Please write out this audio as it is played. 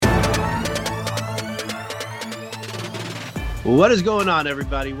What is going on,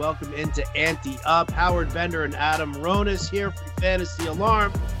 everybody? Welcome into Ante Up. Howard Bender and Adam Ronis here for Fantasy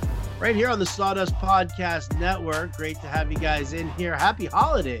Alarm, right here on the Sawdust Podcast Network. Great to have you guys in here. Happy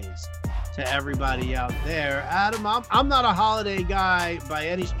holidays to everybody out there. Adam, I'm not a holiday guy by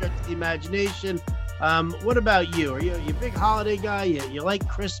any stretch of the imagination. What about you? Are you a big holiday guy? You like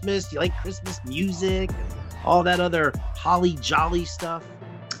Christmas? You like Christmas music and all that other holly jolly stuff?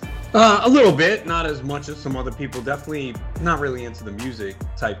 A little bit, not as much as some other people. Definitely not really into the music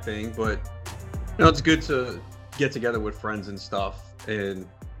type thing, but it's good to get together with friends and stuff. And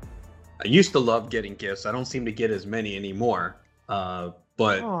I used to love getting gifts. I don't seem to get as many anymore. But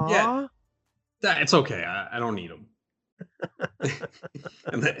Aww. Yeah, it's okay. I don't need them.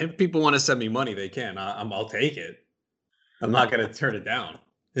 And if people want to send me money, they can. I'll take it. I'm not going to turn it down.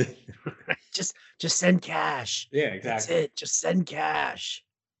 Just send cash. Yeah, exactly. That's it. Just send cash.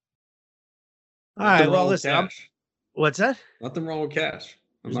 All Nothing right. Well, wrong with listen. cash. What's that? Nothing wrong with cash.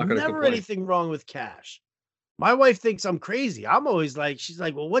 I'm There's not going to never complain. anything wrong with cash. My wife thinks I'm crazy. I'm always like, she's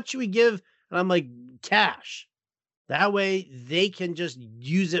like, well, what should we give? And I'm like, cash. That way they can just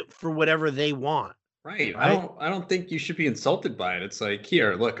use it for whatever they want. Right. Right? I don't think you should be insulted by it. It's like,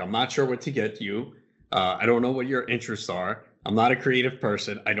 here, look, I'm not sure what to get you. I don't know what your interests are. I'm not a creative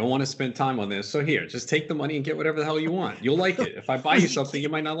person. I don't want to spend time on this. So here, just take the money and get whatever the hell you want. You'll like it. If I buy you something, you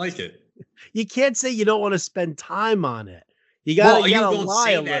might not like it. You can't say you don't want to spend time on it. You gotta, You gotta don't lie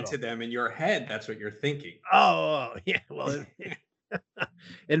say a that little. to them in your head. That's what you're thinking. Oh, yeah. Well,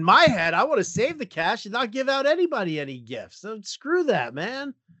 in my head, I want to save the cash and not give out anybody any gifts. So screw that,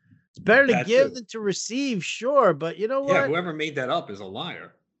 man. It's better to That give too. than to receive, sure. But you know what? Yeah, whoever made that up is a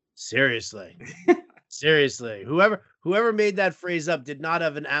liar. Seriously. Seriously. Whoever made that phrase up did not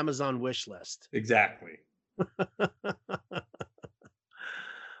have an Amazon wish list. Exactly.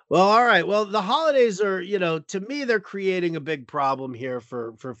 Well, all right. Well, the holidays are, to me, they're creating a big problem here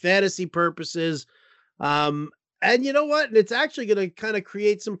for fantasy purposes. And you know what? And it's actually going to kind of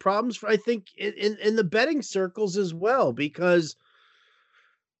create some problems for, I think, in the betting circles as well, because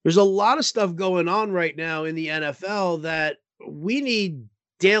there's a lot of stuff going on right now in the NFL that we need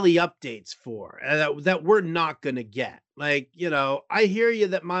daily updates for, and that we're not going to get. Like, I hear you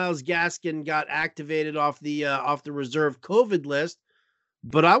that Myles Gaskin got activated off the reserve COVID list,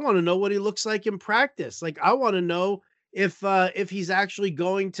 but I want to know what he looks like in practice. Like, I want to know if he's actually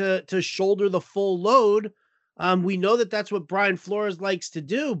going to shoulder the full load. We know that that's what Brian Flores likes to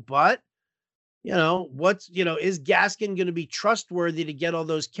do, but is Gaskin going to be trustworthy to get all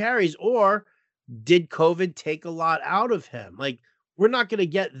those carries, or did COVID take a lot out of him? Like, we're not going to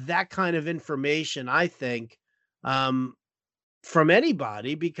get that kind of information, I think, from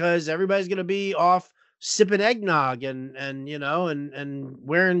anybody, because everybody's going to be off sipping eggnog and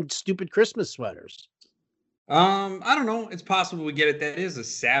wearing stupid Christmas sweaters. I don't know. It's possible we get it. That is a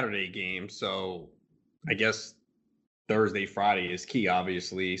Saturday game, so I guess Thursday, Friday is key,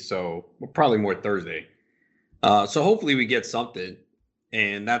 obviously. So probably more Thursday. So hopefully we get something.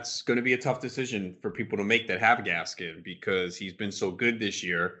 And that's going to be a tough decision for people to make that have Gaskin, because he's been so good this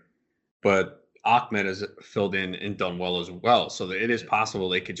year. But Ahmed has filled in and done well as well. So that it is possible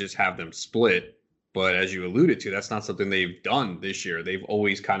they could just have them split. But as you alluded to, that's not something they've done this year. They've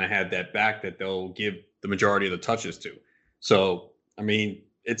always kind of had that back that they'll give the majority of the touches to. So, I mean,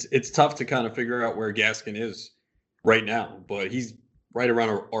 it's tough to kind of figure out where Gaskin is right now. But he's right around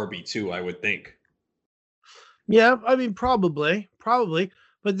RB2, I would think. Yeah, I mean, probably.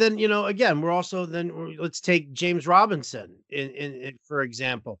 But then, again, let's take James Robinson in for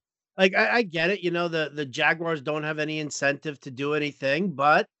example. Like, I get it. The Jaguars don't have any incentive to do anything,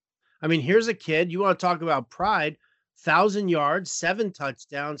 but I mean, here's a kid. You want to talk about pride, 1,000 yards, 7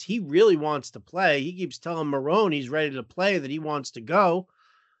 touchdowns. He really wants to play. He keeps telling Marrone he's ready to play, that he wants to go.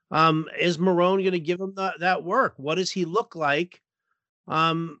 Is Marrone going to give him that work? What does he look like?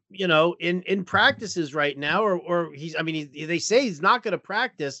 In practices right now, or they say he's not going to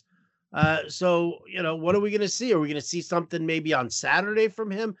practice. So, what are we going to see? Are we going to see something maybe on Saturday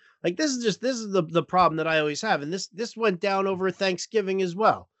from him? Like, this is the problem that I always have. And this went down over Thanksgiving as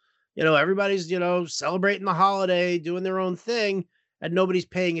well. Everybody's, celebrating the holiday, doing their own thing, and nobody's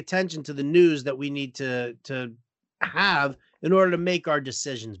paying attention to the news that we need to have in order to make our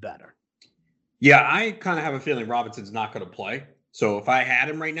decisions better. Yeah, I kind of have a feeling Robinson's not going to play. So if I had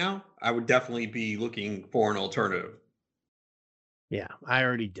him right now, I would definitely be looking for an alternative. Yeah, I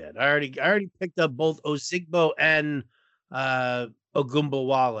already did. I already picked up both Osigbo and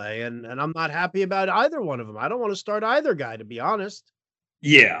Ogumbawale, and I'm not happy about either one of them. I don't want to start either guy, to be honest.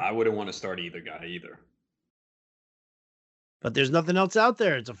 Yeah, I wouldn't want to start either guy either. But there's nothing else out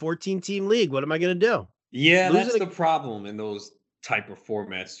there. It's a 14-team league. What am I going to do? Yeah, that's Losing the problem in those type of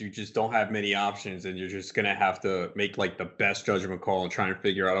formats. You just don't have many options, and you're just gonna have to make like the best judgment call and try and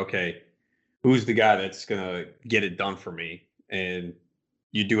figure out, okay, who's the guy that's gonna get it done for me? And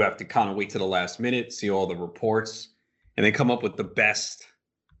you do have to kind of wait to the last minute, see all the reports, and then come up with the best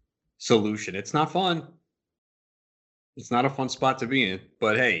solution. It's not fun. It's not a fun spot to be in.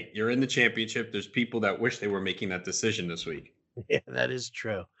 But hey, you're in the championship. There's people that wish they were making that decision this week. yeah, that is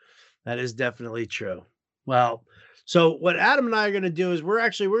true. That is definitely true. Well, so what Adam and I are going to do is we're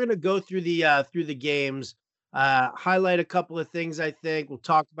going to go through the games, highlight a couple of things. I think we'll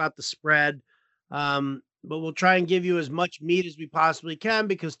talk about the spread, but we'll try and give you as much meat as we possibly can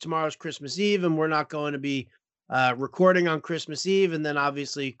because tomorrow's Christmas Eve, and we're not going to be recording on Christmas Eve, and then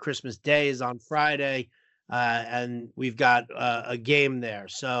obviously Christmas Day is on Friday, and we've got a game there.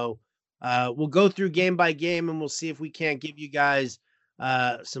 So we'll go through game by game, and we'll see if we can't give you guys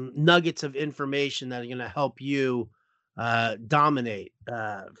some nuggets of information that are going to help you dominate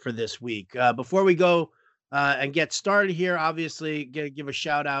for this week. Before we go and get started here, obviously, got to give a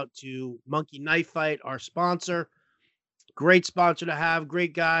shout out to Monkey Knife Fight, our sponsor. Great sponsor to have.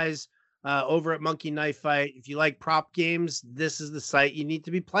 Great guys over at Monkey Knife Fight. If you like prop games, this is the site you need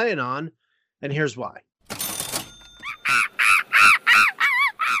to be playing on. And here's why.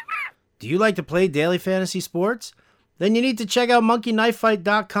 Do you like to play daily fantasy sports? Then you need to check out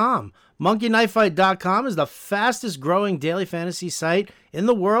monkeyknifefight.com. Monkeyknifefight.com is the fastest growing daily fantasy site in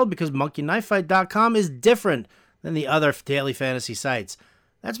the world because monkeyknifefight.com is different than the other daily fantasy sites.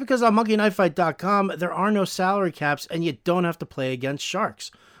 That's because on monkeyknifefight.com there are no salary caps and you don't have to play against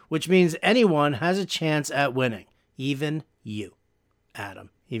sharks, which means anyone has a chance at winning. Even you, Adam,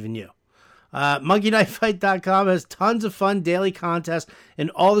 even you. MonkeyKnifeFight.com has tons of fun daily contests in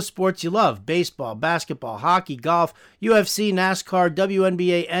all the sports you love. Baseball, basketball, hockey, golf, UFC, NASCAR,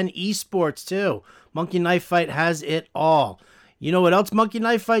 WNBA, and esports too. Monkey Knife Fight has it all. You know what else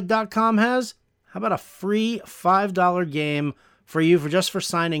MonkeyKnifeFight.com has? How about a free $5 game for you for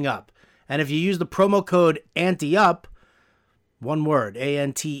signing up? And if you use the promo code ANTEUP, one word,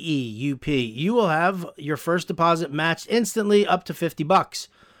 ANTEUP, you will have your first deposit matched instantly up to $50.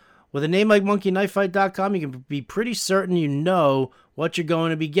 With a name like monkeyknifefight.com, you can be pretty certain you know what you're going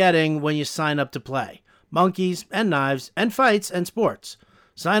to be getting when you sign up to play. Monkeys and knives and fights and sports.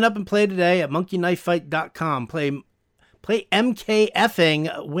 Sign up and play today at monkeyknifefight.com. Play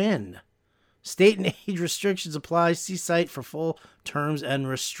MKFing win. State and age restrictions apply. See site for full terms and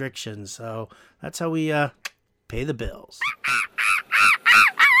restrictions. So that's how we pay the bills.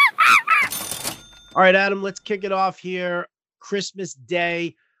 All right, Adam, let's kick it off here. Christmas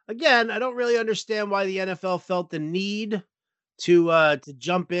Day. Again, I don't really understand why the NFL felt the need to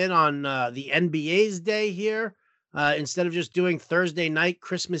jump in on the NBA's day here instead of just doing Thursday night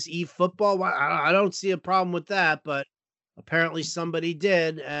Christmas Eve football. I don't see a problem with that, but apparently somebody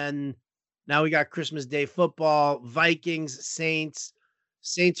did, and now we got Christmas Day football. Vikings, Saints.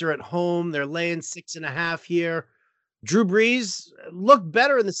 Saints are at home. They're laying 6.5 here. Drew Brees looked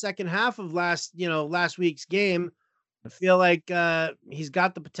better in the second half of last week's game. I feel like he's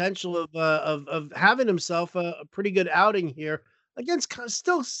got the potential of having himself a pretty good outing here against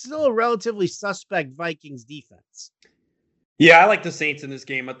still a relatively suspect Vikings defense. Yeah, I like the Saints in this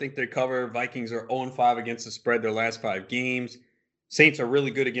game. I think they cover. Vikings are 0-5 against the spread their last 5 games. Saints are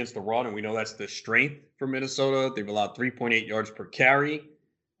really good against the run, and we know that's the strength for Minnesota. They've allowed 3.8 yards per carry.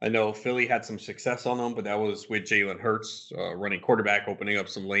 I know Philly had some success on them, but that was with Jalen Hurts running quarterback, opening up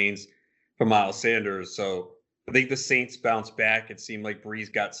some lanes for Miles Sanders. So I think the Saints bounce back. It seemed like Breeze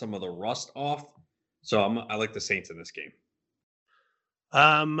got some of the rust off. So I like the Saints in this game.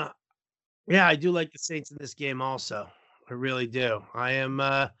 Yeah, I do like the Saints in this game also. I really do. I am,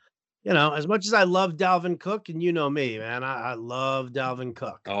 as much as I love Dalvin Cook, and you know me, man, I love Dalvin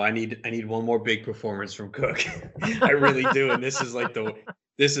Cook. Oh, I need one more big performance from Cook. I really do. And this is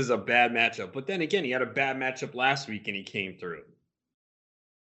a bad matchup. But then again, he had a bad matchup last week and he came through.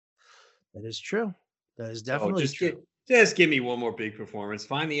 That is true. That is definitely true. Just give me one more big performance.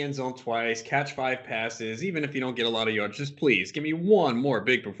 Find the end zone twice, catch 5 passes. Even if you don't get a lot of yards, just please give me one more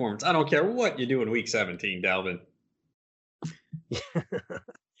big performance. I don't care what you do in week 17, Dalvin.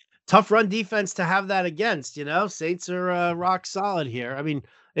 Tough run defense to have that against, Saints are rock solid here. I mean,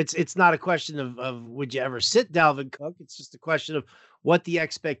 it's not a question of would you ever sit Dalvin Cook? It's just a question of what the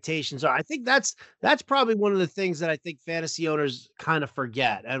expectations are. I think that's probably one of the things that I think fantasy owners kind of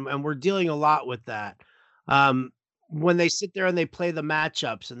forget. And we're dealing a lot with that. When they sit there and they play the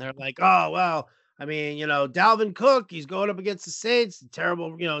matchups and they're like, oh, well, I mean, Dalvin Cook, he's going up against the Saints.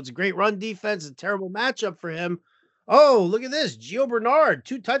 Terrible, it's a great run defense, a terrible matchup for him. Oh, look at this. Gio Bernard,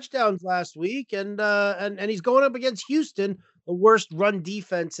 2 touchdowns last week, and he's going up against Houston, the worst run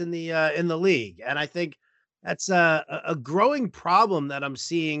defense in the league. And I think that's a growing problem that I'm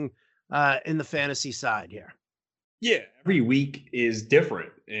seeing in the fantasy side here. Yeah, every week is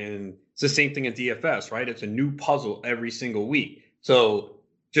different. And it's the same thing in DFS, right? It's a new puzzle every single week. So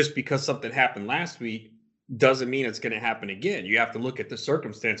just because something happened last week doesn't mean it's going to happen again. You have to look at the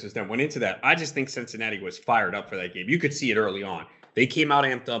circumstances that went into that. I just think Cincinnati was fired up for that game. You could see it early on. They came out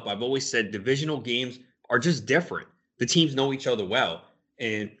amped up. I've always said divisional games are just different. The teams know each other well.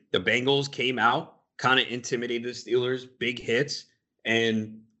 And the Bengals came out, kind of intimidated the Steelers, big hits,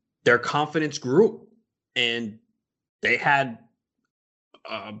 and their confidence grew. And they had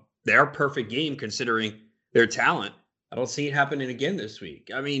their perfect game considering their talent. I don't see it happening again this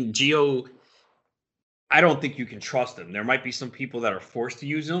week. I mean, Gio, I don't think you can trust him. There might be some people that are forced to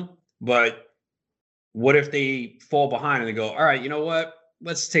use him, but what if they fall behind and they go, all right, you know what?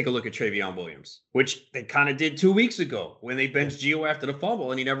 Let's take a look at Travion Williams, which they kind of did 2 weeks ago when they benched Gio after the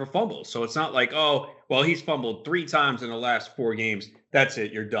fumble and he never fumbles. So it's not like, oh, well, he's fumbled 3 times in the last 4 games. That's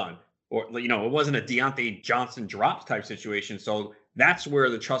it. You're done. Or, you know, it wasn't a Deontay Johnson drops type situation. So that's where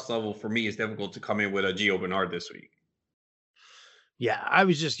the trust level for me is difficult to come in with a Gio Bernard this week. Yeah, I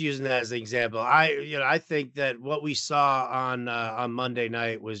was just using that as an example. I think that what we saw on Monday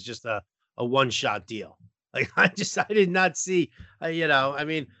night was just a one-shot deal. Like I did not see, I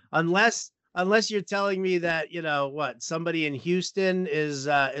mean, unless you're telling me that, what, somebody in Houston is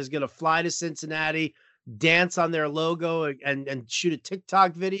going to fly to Cincinnati, dance on their logo and shoot a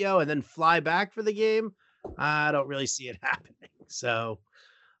TikTok video and then fly back for the game, I don't really see it happening. So,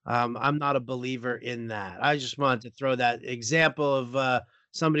 I'm not a believer in that. I just wanted to throw that example of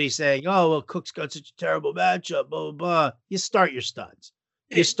somebody saying, "Oh, well, Cook's got such a terrible matchup." Blah blah blah. You start your studs.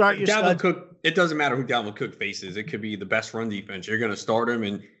 You start your Dalvin studs. Cook. It doesn't matter who Dalvin Cook faces. It could be the best run defense. You're going to start him,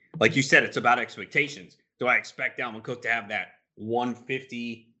 and like you said, it's about expectations. Do I expect Dalvin Cook to have that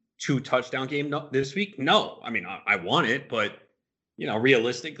 152 touchdown game this week? No. I mean, I want it, but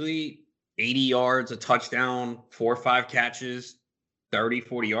realistically, 80 yards, a touchdown, 4 or 5 catches, 30,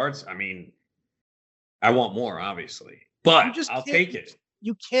 40 yards. I mean, I want more, obviously, but I'll take it.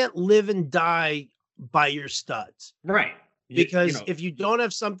 You can't live and die by your studs. Right. Because if you don't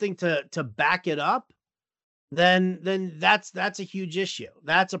have something to back it up, then that's a huge issue.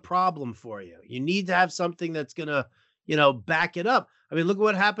 That's a problem for you. You need to have something that's gonna, back it up. I mean, look at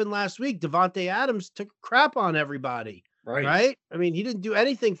what happened last week. Davante Adams took crap on everybody. Right? I mean, he didn't do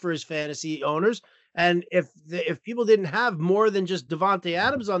anything for his fantasy owners. And if people didn't have more than just Davante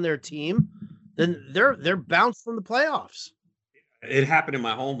Adams on their team, then they're bounced from the playoffs. It happened in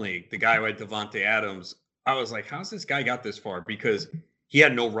my home league. The guy who had Davante Adams, I was like, how's this guy got this far? Because he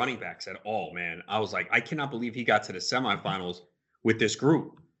had no running backs at all, man. I was like, I cannot believe he got to the semifinals with this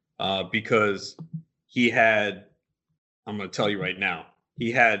group because he had, I'm going to tell you right now,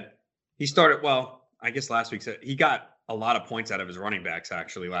 he started, well, I guess last week, he got a lot of points out of his running backs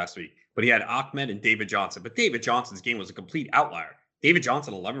actually last week, but he had Ahmed and David Johnson. But David Johnson's game was a complete outlier. David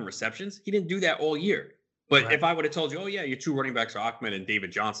Johnson, 11 receptions. He didn't do that all year. But If I would have told you, oh, yeah, your 2 running backs are Ahmed and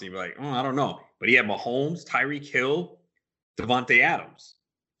David Johnson, you'd be like, oh, I don't know. But he had Mahomes, Tyreek Hill, Davante Adams.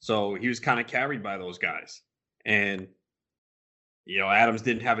 So he was kind of carried by those guys. And, Adams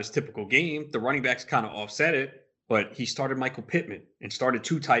didn't have his typical game. The running backs kind of offset it, but he started Michael Pittman and started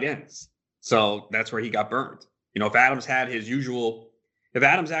 2 tight ends. So that's where he got burned. If Adams had if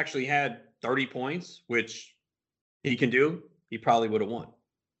Adams actually had 30 points, which he can do, he probably would have won.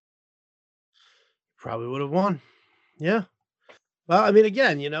 Probably would have won. Yeah. Well, I mean,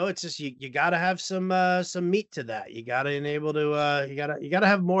 again, it's just you got to have some meat to that. You got to enable to you got to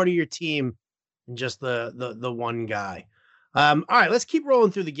have more to your team than just the one guy. All right, let's keep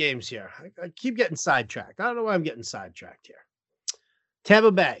rolling through the games here. I keep getting sidetracked. I don't know why I'm getting sidetracked here.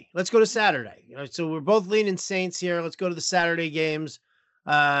 Tampa Bay. Let's go to Saturday. So we're both leaning Saints here. Let's go to the Saturday games.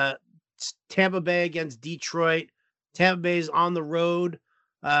 Tampa Bay against Detroit. Tampa Bay's on the road.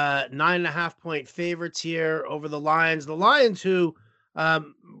 9.5-point favorites here over the Lions. The Lions, who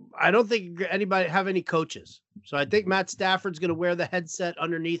I don't think anybody have any coaches. So I think Matt Stafford's going to wear the headset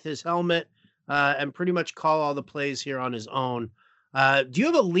underneath his helmet and pretty much call all the plays here on his own. Do you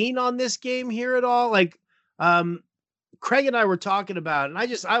have a lean on this game here at all? Like, Craig and I were talking about it,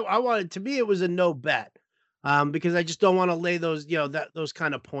 and I wanted, to me, it was a no bet because I just don't want to lay those, those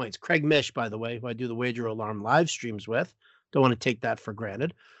kind of points. Craig Mish, by the way, who I do the Wager Alarm live streams with. Don't want to take that for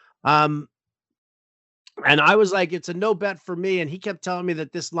granted. And I was like, it's a no bet for me. And he kept telling me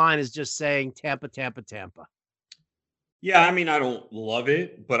that this line is just saying Tampa, Tampa, Tampa. Yeah, I mean, I don't love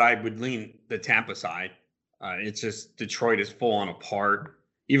it, but I would lean the Tampa side. It's just Detroit is falling apart.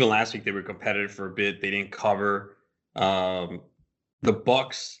 Even last week they were competitive for a bit. They didn't cover. Um, the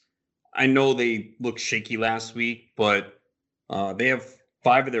Bucks, I know they looked shaky last week, but they have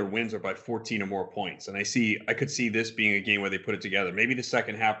 5 of their wins are by 14 or more points. And I could see this being a game where they put it together. Maybe the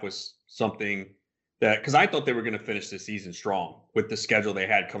second half was something that, because I thought they were going to finish the season strong with the schedule they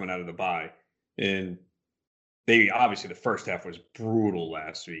had coming out of the bye. And they obviously, the first half was brutal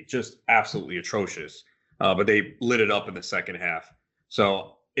last week, just absolutely atrocious. But they lit it up in the second half.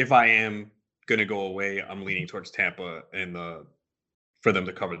 So if I am going to go away, I'm leaning towards Tampa and for them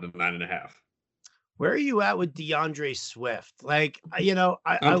to cover the 9.5. Where are you at with DeAndre Swift? Like, I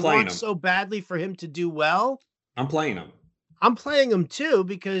I'm playing want him. so badly for him to do well. I'm playing him. I'm playing him too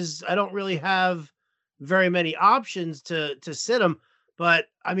because I don't really have very many options to sit him. But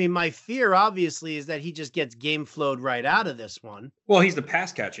I mean, my fear obviously is that he just gets game flowed right out of this one. Well, he's the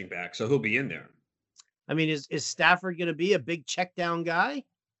pass catching back, so he'll be in there. I mean, is Stafford going to be a big check down guy?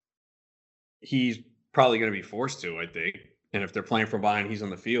 He's probably going to be forced to, I think. And if they're playing from behind, he's on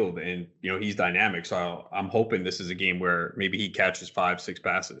the field, and he's dynamic. So I'm hoping this is a game where maybe he catches 5-6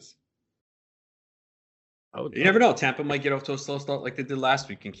 passes. You never know. Tampa might get off to a slow start like they did last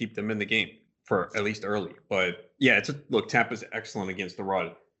week and keep them in the game for at least early. But yeah, look, Tampa's excellent against the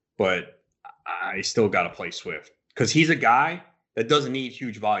run, but I still got to play Swift because he's a guy that doesn't need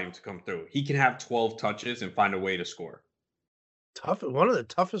huge volume to come through. He can have 12 touches and find a way to score. One of the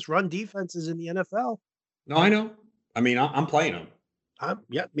toughest run defenses in the NFL. No, I know. I mean, I'm playing him.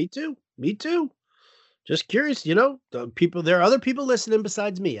 Yeah, me too. Me too. Just curious, there are other people listening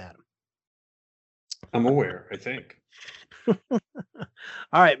besides me, Adam. I'm aware, I think.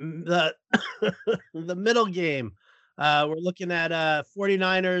 All right, the middle game. We're looking at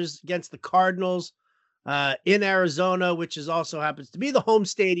 49ers against the Cardinals in Arizona, which also happens to be the home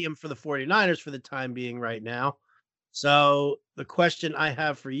stadium for the 49ers for the time being right now. So the question I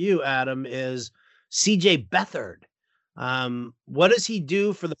have for you, Adam, is CJ Beathard. What does he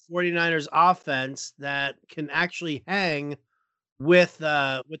do for the 49ers offense that can actually hang with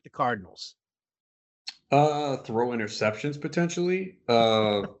the Cardinals? Throw interceptions potentially.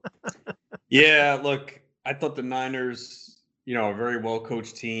 Yeah, look, I thought the Niners, a very well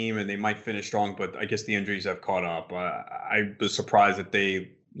coached team and they might finish strong, but I guess the injuries have caught up. I was surprised that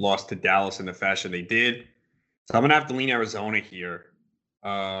they lost to Dallas in the fashion they did. So I'm going to have to lean Arizona here.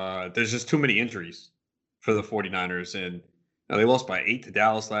 There's just too many injuries for the 49ers, and they lost by 8 to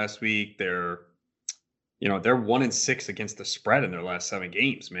Dallas last week. They're 1-6 against the spread in their last 7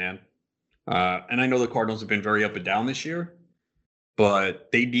 games, man. And I know the Cardinals have been very up and down this year,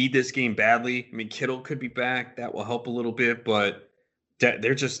 but they need this game badly. I mean, Kittle could be back. That will help a little bit, but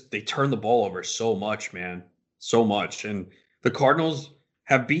they turn the ball over so much, man. So much. And the Cardinals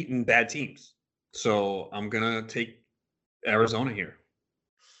have beaten bad teams. So I'm going to take Arizona here.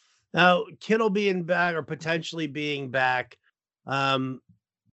 Now, Kittle being back or potentially being back, I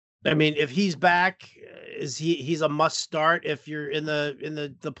mean, if he's back, he's a must start if you're in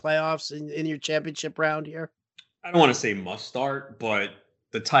the playoffs in your championship round here? I don't want to say must start, but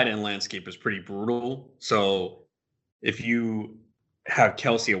the tight end landscape is pretty brutal. So if you have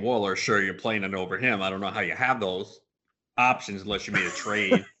Kelsey or Waller, sure, you're playing it over him. I don't know how you have those options unless you made a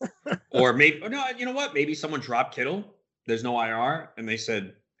trade. Or maybe, no, you know what? Maybe someone dropped Kittle. There's no IR. And they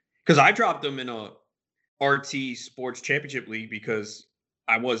said, because I dropped him in a RT Sports Championship League because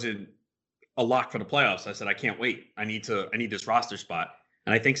I wasn't a lock for the playoffs. I said, I can't wait. I need this roster spot.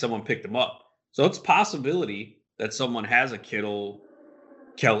 And I think someone picked him up. So it's possibility that someone has a Kittle,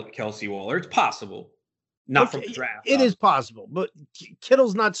 Kelsey Waller. It's possible. Not from the draft. It is possible, but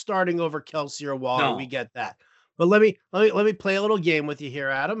Kittle's not starting over Kelsey or Waller. No. We get that. But let me play a little game with you here,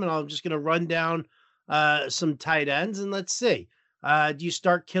 Adam, and I'm just going to run down some tight ends and let's see. Do you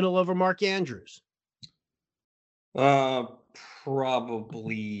start Kittle over Mark Andrews?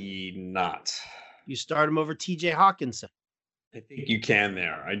 Probably not. You start him over TJ Hawkinson? I think you can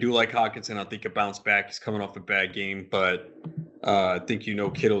there. I do like Hawkinson. I think he'll bounce back. He's coming off a bad game, but I think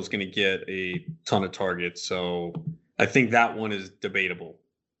Kittle's going to get a ton of targets. So I think that one is debatable.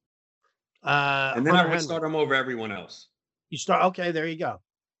 And then I would start him over everyone else. Okay, there you go.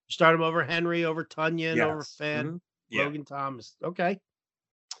 You start him over Henry, over Tunyon, yes. Over Fant, Logan Thomas. Okay.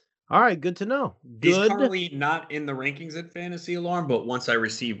 All right, good to know. Good. He's currently not in the rankings at Fantasy Alarm, but once I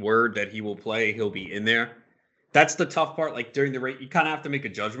receive word that he will play, he'll be in there. That's the tough part. Like during the rate, you kind of have to make a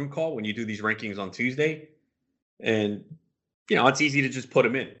judgment call when you do these rankings on Tuesday. And, it's easy to just put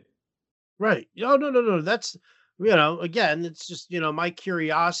him in. Right. No. That's, again, it's just, my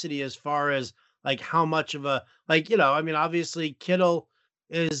curiosity as far as like how much of a, like, I mean, obviously Kittle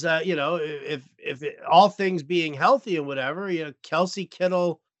is, if all things being healthy and whatever, Kelsey,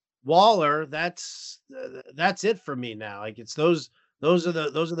 Kittle, Waller, that's it for me now. Like it's those are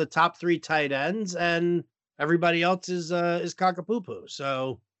the top three tight ends, and everybody else is cockapoo.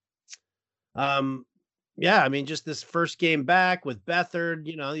 So um yeah, I mean, just this first game back with Bethard,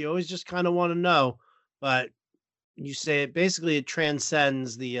 you always just kind of want to know, but you say it basically it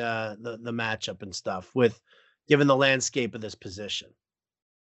transcends the matchup and stuff with given the landscape of this position.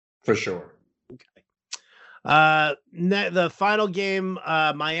 For sure. The final game,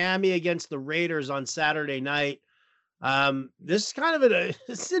 Miami against the Raiders on Saturday night. This is kind of this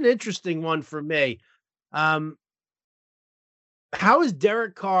is an interesting one for me. How is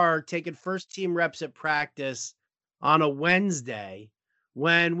Derek Carr taking first team reps at practice on a Wednesday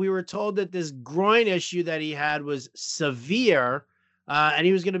when we were told that this groin issue that he had was severe, and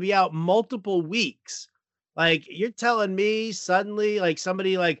he was going to be out multiple weeks? Like you're telling me suddenly, like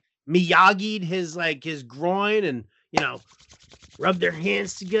somebody like Miyagi'd his groin and rubbed their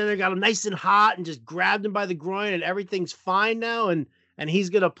hands together, got him nice and hot, and just grabbed him by the groin, and everything's fine now, and he's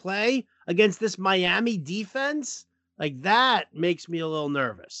gonna play against this Miami defense? Like that makes me a little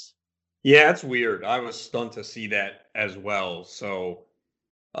nervous. Yeah, it's weird. I was stunned to see that as well. So,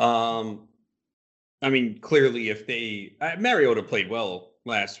 um, I mean, clearly, if Mariota played well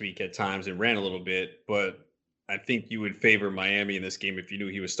last week at times and ran a little bit, but I think you would favor Miami in this game if you knew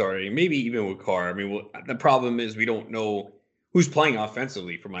he was starting, maybe even with Carr. I mean, the problem is we don't know who's playing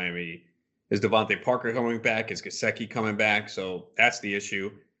offensively for Miami. Is Devontae Parker coming back? Is Gesicki coming back? So that's the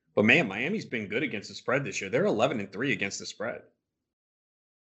issue. But man, Miami's been good against the spread this year. They're 11-3 against the spread.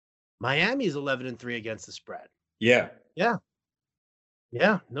 Miami's 11-3 against the spread. Yeah. Yeah.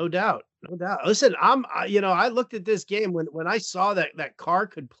 Yeah, no doubt. No doubt. Listen, I looked at this game when I saw that Carr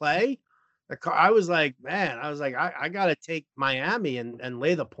could play. I was like, man, I got to take Miami and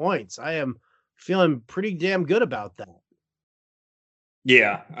lay the points. I am feeling pretty damn good about that.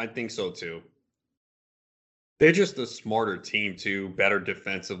 Yeah, I think so too. They're just a smarter team too, better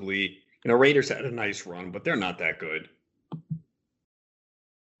defensively. Raiders had a nice run, but they're not that good.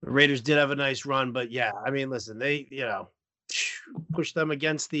 The Raiders did have a nice run, but yeah, I mean, listen, they, push them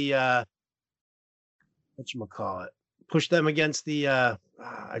against the whatchamacallit. Push them against the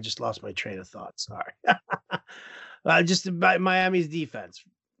I just lost my train of thought. Sorry. Just Miami's defense,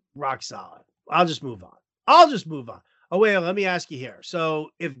 rock solid. I'll just move on. Oh, wait, let me ask you here. So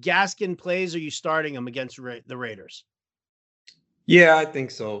if Gaskin plays, are you starting him against the Raiders? Yeah, I think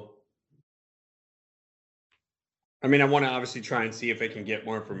so. I mean, I want to obviously try and see if I can get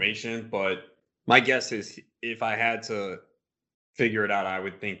more information, but my guess is if I had to figure it out, I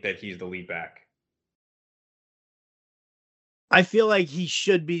would think that he's the lead back. I feel like he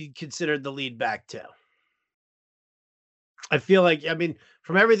should be considered the lead back too. I feel like, I mean,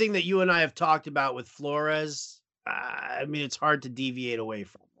 from everything that you and I have talked about with Flores, I mean, it's hard to deviate away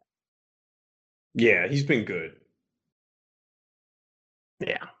from that. Yeah, he's been good.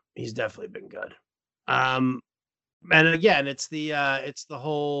 Yeah, he's definitely been good. And again, it's the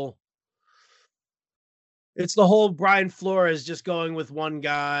whole Brian Flores just going with one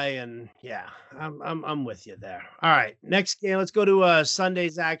guy, and yeah, I'm with you there. All right, next game. Let's go to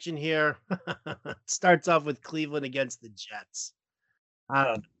Sunday's action here. It starts off with Cleveland against the Jets. I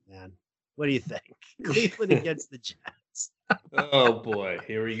don't know, man. What do you think? Cleveland against the Jets. Oh boy,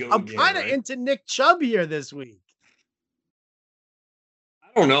 here we go. I'm kind of into Nick Chubb here this week.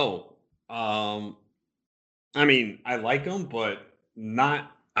 I don't know. I mean, I like him, but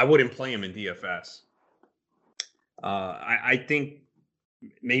I wouldn't play him in DFS. I think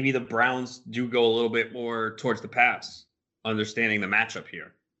maybe the Browns do go a little bit more towards the pass, understanding the matchup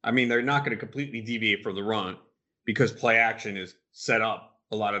here. I mean, they're not going to completely deviate from the run because play action is set up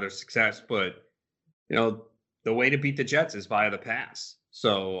a lot of their success. But, the way to beat the Jets is via the pass.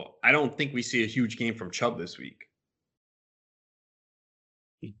 So I don't think we see a huge game from Chubb this week.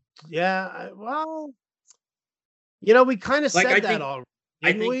 Yeah, well, we kind of said that already.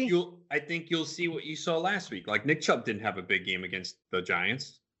 I think you'll see what you saw last week. Like Nick Chubb didn't have a big game against the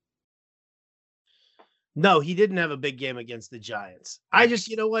Giants. No, he didn't have a big game against the Giants. I just,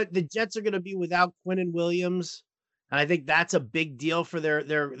 the Jets are going to be without Quinnen Williams, and I think that's a big deal for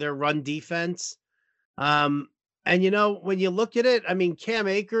their run defense. And when you look at it, I mean, Cam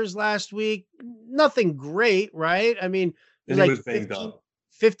Akers last week, nothing great, right? I mean, it was like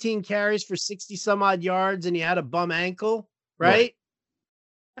 15 carries for 60 some odd yards, and he had a bum ankle, right?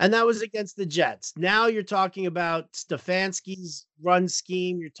 And that was against the Jets. Now you're talking about Stefanski's run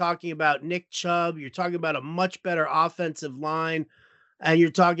scheme. You're talking about Nick Chubb. You're talking about a much better offensive line. And you're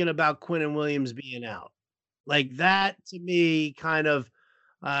talking about Quinnen Williams being out. Like that, to me, kind of,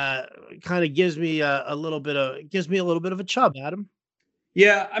 uh, kind of gives me a little bit of a chub, Adam.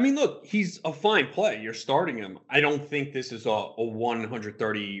 Yeah, I mean, look, he's a fine play. You're starting him. I don't think this is a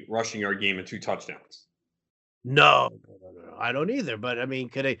 130 rushing yard game and 2 touchdowns. No, no. I don't either. But I mean,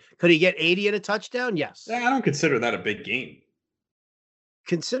 could he get 80 and a touchdown? Yes. I don't consider that a big game.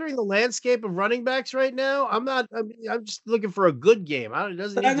 Considering the landscape of running backs right now, I'm not. I'm just looking for a good game. It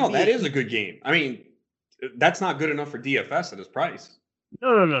doesn't But I need to know that be. is a good game. I mean, that's not good enough for DFS at his price.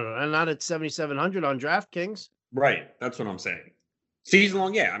 No, and not at 7,700 on DraftKings. Right. That's what I'm saying. Season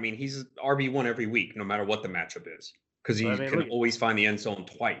long, yeah. I mean, he's RB1 every week, no matter what the matchup is, because I he mean, can look, always find the end zone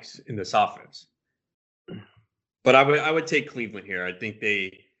twice in this offense. But I would take Cleveland here.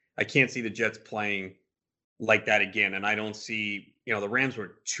 I can't see the Jets playing like that again. And I don't see, the Rams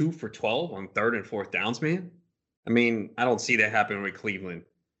were 2 for 12 on third and fourth downs, man. I mean, I don't see that happening with Cleveland.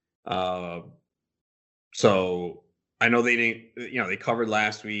 So I know they didn't, they covered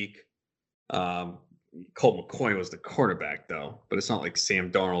last week. Colt McCoy was the quarterback, though, but it's not like Sam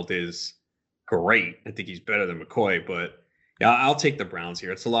Darnold is great. I think he's better than McCoy, but yeah, I'll take the Browns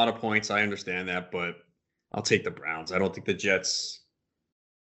here. It's a lot of points. I understand that, but I'll take the Browns. I don't think the Jets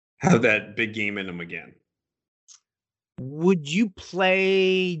have that big game in them again. would you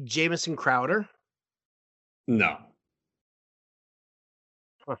play Jamison Crowder? No.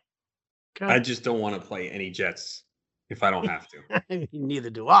 Okay. I just don't want to play any Jets if I don't have to. I mean,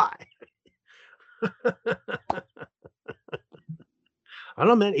 neither do I. I don't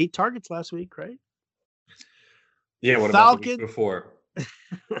know, man. 8 targets last week, right? Yeah, what about the week before?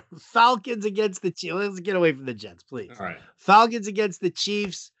 Falcons against the Chiefs. Let's get away from the Jets, please. All right. Falcons against the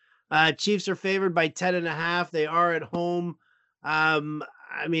Chiefs. Chiefs are favored by 10.5. They are at home. I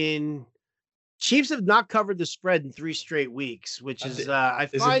mean, Chiefs have not covered the spread in 3 straight weeks, which is I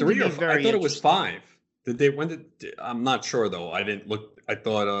Is find it 3 to or be 5? very I thought it was interesting. 5. I'm not sure though. I didn't look. I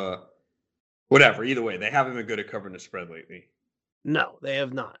thought whatever. Either way, they haven't been good at covering the spread lately. No, they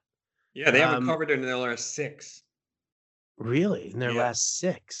have not. Yeah, they haven't covered it in their last 6. Really? In their Yeah. last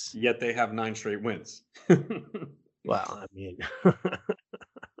 6. Yet they have 9 straight wins. Well, I mean,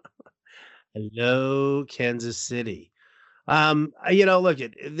 hello, Kansas City. Look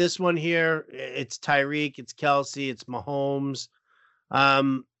at this one here. It's Tyreek, it's Kelsey, it's Mahomes.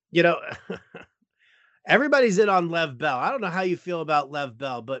 Um, you know, everybody's in on Lev Bell. I don't know how you feel about Lev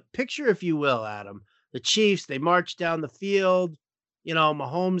Bell, but picture, if you will, Adam, the Chiefs, they march down the field.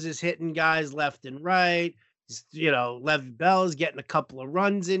 Mahomes is hitting guys left and right. Lev Bell is getting a couple of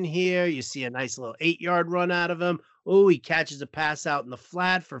runs in here. You see a nice little 8-yard run out of him. Oh, he catches a pass out in the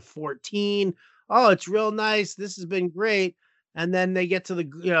flat for 14. Oh, it's real nice. This has been great. And then they get to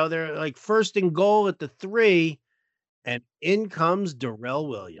they're like first and goal at the 3, and in comes Darrell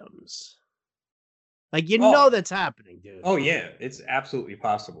Williams. Like, that's happening, dude. Oh, yeah. It's absolutely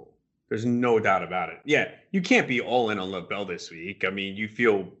possible. There's no doubt about it. Yeah, you can't be all in on Lev Bell this week. I mean, you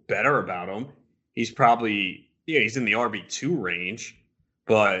feel better about him. He's probably, he's in the RB2 range,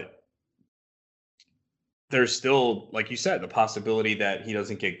 but there's still, like you said, the possibility that he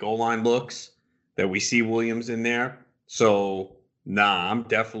doesn't get goal line looks, that we see Williams in there. So, I'm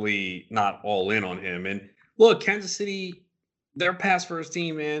definitely not all in on him. And look, Kansas City, they're pass first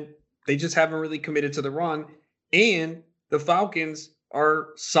team, man. They just haven't really committed to the run. And the Falcons are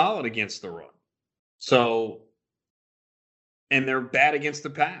solid against the run. So, and they're bad against the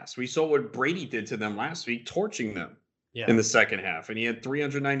pass. We saw what Brady did to them last week, torching them in the second half. And he had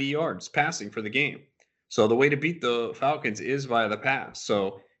 390 yards passing for the game. So the way to beat the Falcons is via the pass.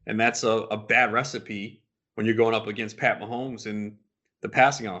 So, and that's a bad recipe when you're going up against Pat Mahomes and the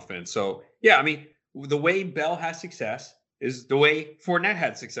passing offense. So, yeah, I mean, the way Bell has success is the way Fournette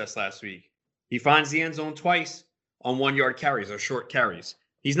had success last week. He finds the end zone twice on 1-yard carries or short carries.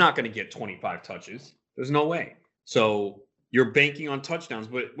 He's not going to get 25 touches. There's no way. So you're banking on touchdowns.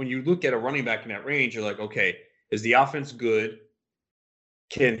 But when you look at a running back in that range, you're like, okay, is the offense good?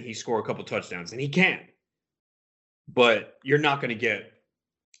 Can he score a couple touchdowns? And he can. But you're not going to get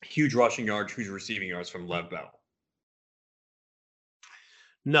huge rushing yards, huge receiving yards from Lev Bell.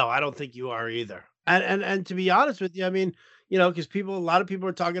 No, I don't think you are either. And to be honest with you, I mean, because a lot of people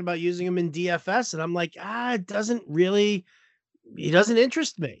are talking about using him in DFS, and I'm like, it doesn't really, he doesn't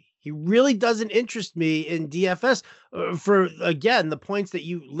interest me. He really doesn't interest me in DFS for, again, the points that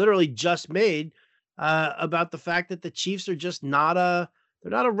you literally just made about the fact that the Chiefs are just they're not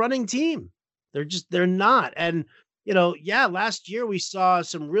a running team. They're not. And, last year we saw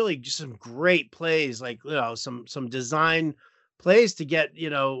some great plays, like, some design plays to get,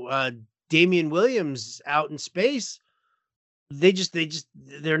 Damian Williams out in space.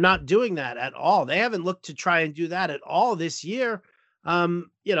 They're not doing that at all. They haven't looked to try and do that at all this year.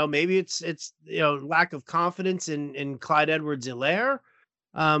 Maybe it's lack of confidence in Clyde Edwards-Helaire,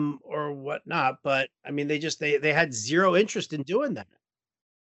 or whatnot. But I mean, they had zero interest in doing that.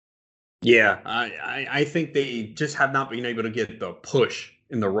 Yeah, I think they just have not been able to get the push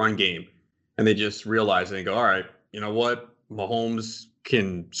in the run game, and they just realize and they go, all right, you know what, Mahomes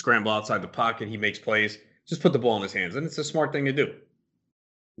can scramble outside the pocket, he makes plays, just put the ball in his hands, and it's a smart thing to do.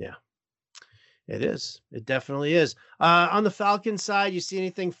 Yeah, it is. It definitely is. On the Falcons side, you see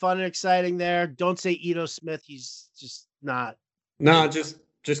anything fun and exciting there? Don't say Ito Smith. He's just not. No, just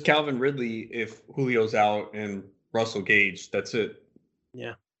Calvin Ridley if Julio's out and Russell Gage. That's it.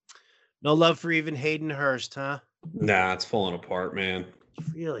 Yeah. No love for even Hayden Hurst, huh? Nah, it's falling apart, man.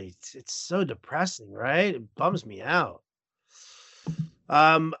 Really, it's so depressing, right? It bums me out.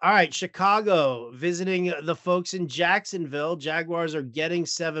 All right, Chicago visiting the folks in Jacksonville. Jaguars are getting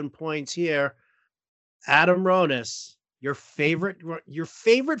 7 points here. Adam Ronis, your favorite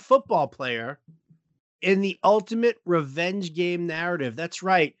football player in the ultimate revenge game narrative. That's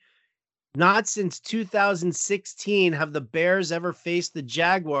right. Not since 2016 have the Bears ever faced the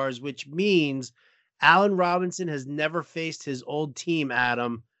Jaguars, which means Allen Robinson has never faced his old team,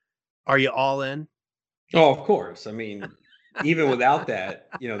 Adam. Are you all in? Oh, of course. I mean, even without that,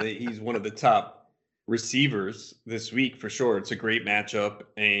 he's one of the top receivers this week for sure. It's a great matchup,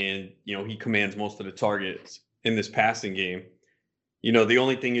 and he commands most of the targets in this passing game. The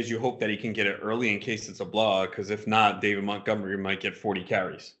only thing is you hope that he can get it early in case it's a blowout, because if not, David Montgomery might get 40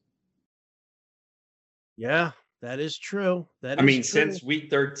 carries. Yeah, that is true. I mean, since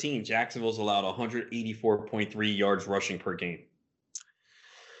week 13, Jacksonville's allowed 184.3 yards rushing per game.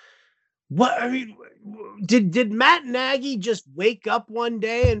 What I mean, did Matt Nagy just wake up one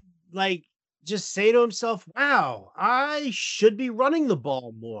day and just say to himself, "Wow, I should be running the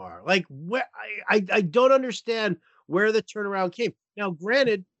ball more"? Like, where I don't understand where the turnaround came. Now,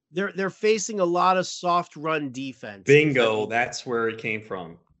 granted, they're facing a lot of soft run defense. Bingo, that's where it came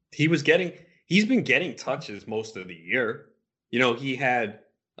from. He's been getting touches most of the year. He had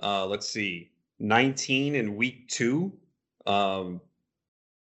 19 in week 2,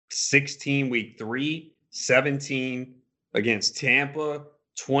 16 week 3, 17 against Tampa,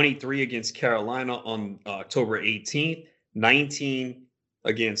 23 against Carolina on October 18th, 19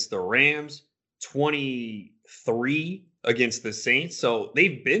 against the Rams, 23 against the Saints. So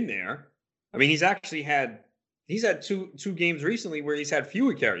they've been there. I mean, he's had two games recently where he's had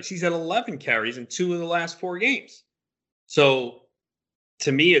fewer carries. He's had 11 carries in 2 of the last 4 games. So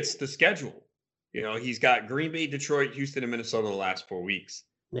to me, it's the schedule. He's got Green Bay, Detroit, Houston, and Minnesota the last 4 weeks.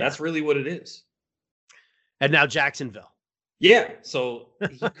 Yeah. That's really what it is. And now Jacksonville. Yeah. So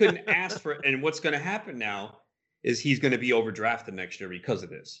he couldn't ask for it. And what's going to happen now is he's going to be overdrafted next year because of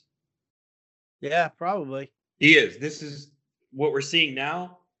this. Yeah, probably. He is. This is what we're seeing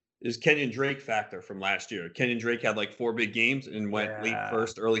now is Kenyon Drake factor from last year. Kenyon Drake had 4 big games and went late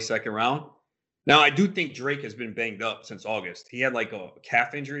first, early second round. Now, I do think Drake has been banged up since August. He had a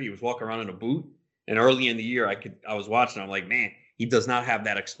calf injury. He was walking around in a boot. And early in the year, I was watching. I'm like, man, he does not have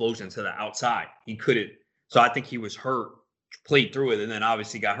that explosion to the outside. He couldn't. So I think he was hurt, played through it, and then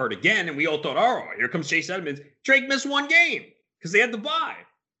obviously got hurt again. And we all thought, oh, here comes Chase Edmonds. Drake missed 1 game because they had the bye.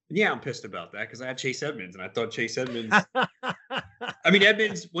 And yeah, I'm pissed about that because I had Chase Edmonds, and I thought Chase Edmonds. I mean,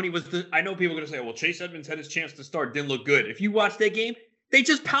 Edmonds, when he was I know people are going to say, well, Chase Edmonds had his chance to start, didn't look good. If you watch that game, they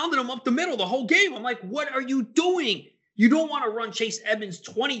just pounded him up the middle the whole game. I'm like, what are you doing? You don't want to run Chase Edmonds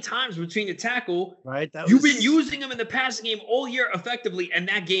 20 times between the tackle. Right. You've been using him in the passing game all year effectively, and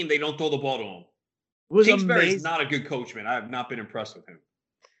that game they don't throw the ball to him. Kingsbury is not a good coach, man. I have not been impressed with him.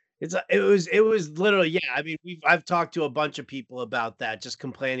 It was literally, yeah. I mean, I've talked to a bunch of people about that, just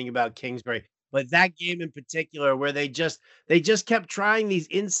complaining about Kingsbury. But that game in particular, where they just kept trying these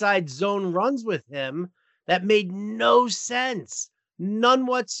inside zone runs with him that made no sense. None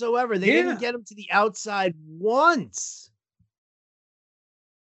whatsoever. They didn't get him to the outside once.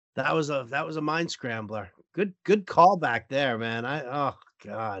 That was a mind scrambler. Good call back there, man. Oh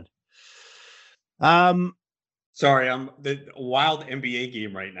God. Sorry, I'm the wild NBA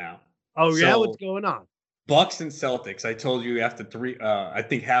game right now. Oh yeah, what's going on? Bucks and Celtics. I told you after 3, I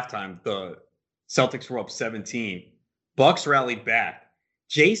think halftime, the Celtics were up 17. Bucks rallied back.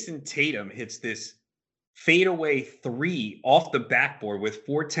 Jason Tatum hits this fadeaway 3 off the backboard with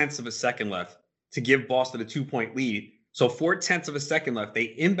 0.4 of a second left to give Boston a 2-point lead. So 0.4 of a second left.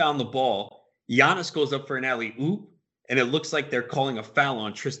 They inbound the ball. Giannis goes up for an alley-oop, and it looks like they're calling a foul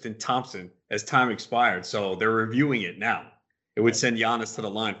on Tristan Thompson as time expired. So they're reviewing it now. It would send Giannis to the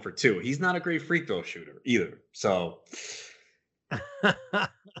line for 2. He's not a great free throw shooter either. So,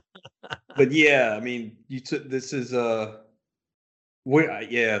 but yeah, I mean, this is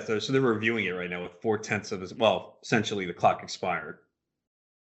Yeah, so they're reviewing it right now with 4/10 of his. Well, essentially the clock expired.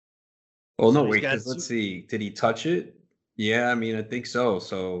 Well, So no, he's wait, got because let's see, did he touch it? Yeah, I mean, I think so.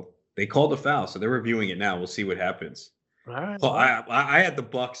 So they called a foul, so they're reviewing it now. We'll see what happens. all right. Well, Well. I had the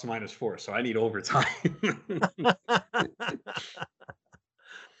Bucks -4, so I need overtime.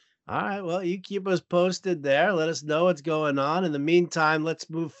 All right. Well, you keep us posted there. Let us know what's going on. In the meantime, let's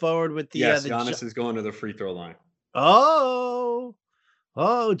move forward with Yes, the. Giannis is going to the free throw line. Oh,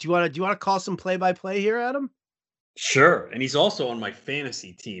 oh. Do you want to call some play by play here, Adam? Sure, and he's also on my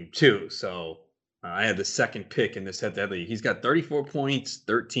fantasy team too. So I had the second pick in this head-to-head league. He's got 34 points,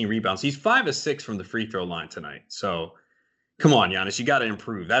 13 rebounds. He's 5 of 6 from the free throw line tonight. So come on, Giannis, you got to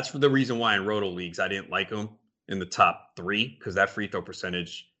improve. That's the reason why in roto leagues I didn't like him in the top 3 because that free throw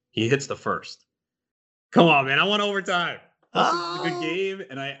percentage he hits the first. Come on, man, I want overtime. Plus, this is a good Oh, game,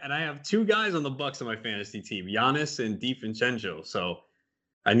 and I have 2 guys on the Bucks on my fantasy team, Giannis and DiVincenzo. So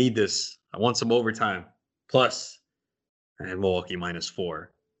I need this. I want some overtime. Plus, and Milwaukee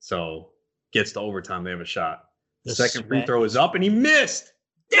 -4. So gets to overtime, they have a shot. the Second free sweat. throw is up, and he missed.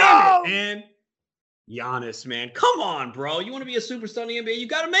 Damn it, No. man. Giannis, man. Come on, bro. You want to be a superstar in the NBA? You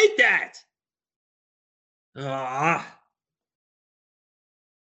got to make that. Ah,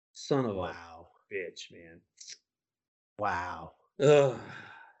 son of a Wow. bitch, man. Wow. Ugh.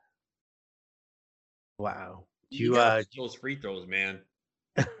 Wow. Do You you got to make those free throws, man.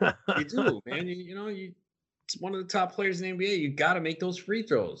 You do, man. It's one of the top players in the NBA. You got to make those free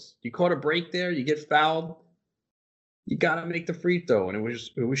throws. You caught a break there. You get fouled. You got to make the free throw, and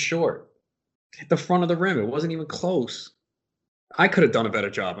it was short. Hit the front of the rim. It wasn't even close. I could have done a better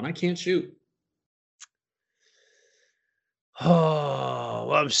job, and I can't shoot. Oh,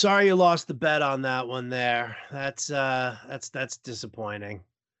 well, I'm sorry you lost the bet on that one there. That's disappointing.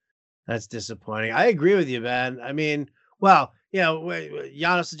 That's disappointing. I agree with you, man. I mean, well,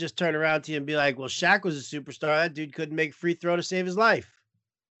 Giannis will just turn around to you and be like, "Well, Shaq was a superstar. That dude couldn't make free throw to save his life."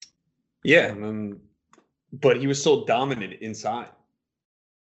 Yeah, but he was so dominant inside.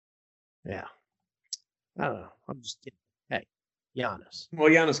 Yeah, I don't know. I'm just kidding. Hey, Giannis. Well,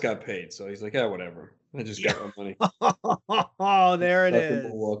 Giannis got paid, so he's like, yeah, whatever. I just got my money. Oh, there it Stuck in is.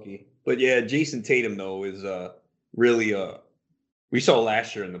 Milwaukee. But yeah, Jason Tatum though is really we saw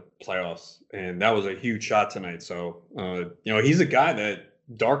last year in the playoffs, and that was a huge shot tonight. So he's a guy that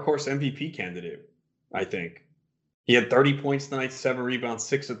dark horse MVP candidate. I think he had 30 points tonight, 7 rebounds,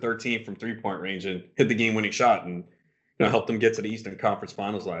 6 of 13 from 3-point range, and hit the game-winning shot, and helped them get to the Eastern Conference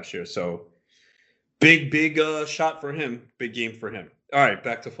Finals last year. So big shot for him, big game for him. All right,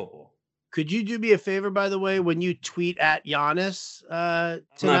 back to football. Could you do me a favor, by the way, when you tweet at Giannis I'm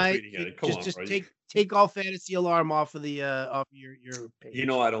not tonight? tweeting at it. Come on, Just bro. take all fantasy alarm off of the off your page. You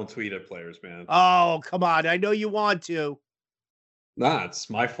know I don't tweet at players, man. Oh, come on! I know you want to. Nah, it's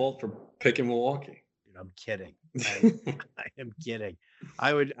my fault for picking Milwaukee. Dude, I'm kidding. I am kidding.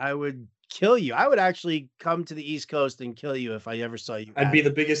 I would kill you. I would actually come to the East Coast and kill you if I ever saw you. I'd be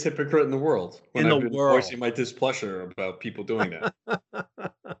the biggest hypocrite in the world when In I've the been world. voicing my displeasure about people doing that.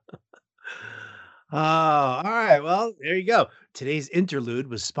 Oh, all right. Well, there you go. Today's interlude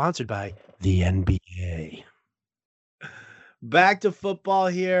was sponsored by the NBA. Back to football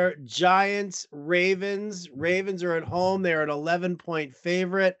here. Giants, Ravens. Ravens are at home. They're an 11-point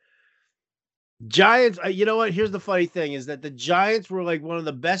favorite. Giants, you know what? Here's the funny thing is that the Giants were like one of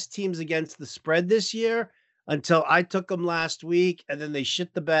the best teams against the spread this year until I took them last week and then they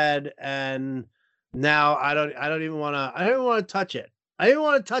shit the bed and now I don't even want to touch it. I don't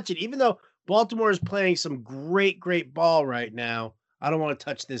want to touch it even though Baltimore is playing some great ball right now. I don't want to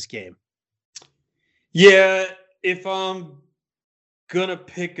touch this game. Yeah, if I'm gonna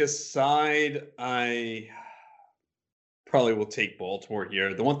pick a side, I probably will take Baltimore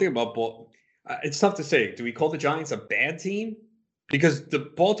here. The one thing about it's tough to say. Do we call the Giants a bad team? Because the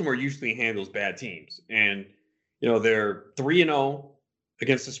Baltimore usually handles bad teams, and they're 3-0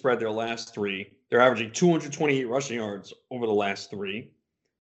 against the spread. Their last 3, they're averaging 228 rushing yards over the last 3.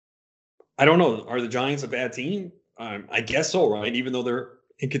 I don't know. Are the Giants a bad team? I guess so, right? Even though they're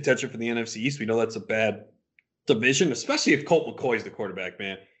in contention for the NFC East, we know that's a bad division, especially if Colt McCoy is the quarterback,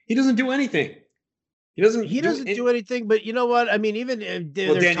 man. He doesn't do anything. He doesn't do anything, but you know what? I mean, even if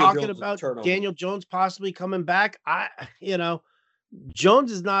they're talking about Daniel Jones possibly coming back.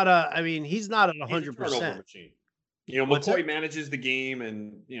 Jones is not he's not at 100%. McCoy manages the game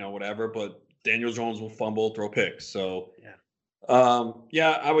and whatever, but Daniel Jones will fumble, throw picks. So I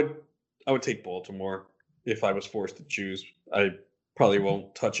would take Baltimore if I was forced to choose. I probably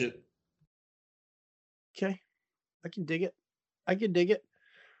won't touch it. Okay. I can dig it.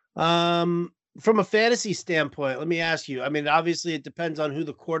 from a fantasy standpoint, let me ask you. I mean, obviously it depends on who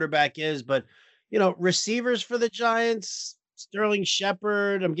the quarterback is, but receivers for the Giants, Sterling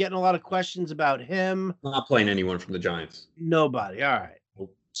Shepard. I'm getting a lot of questions about him. Not playing anyone from the Giants. Nobody. All right.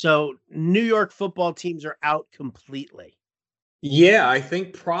 Nope. So New York football teams are out completely. Yeah, I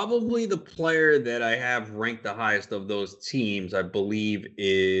think probably the player that I have ranked the highest of those teams, I believe,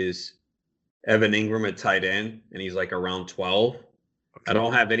 is Evan Ingram at tight end, and he's like around 12. I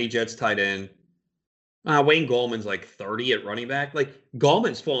don't have any Jets tight end. Wayne Gallman's like 30 at running back. Like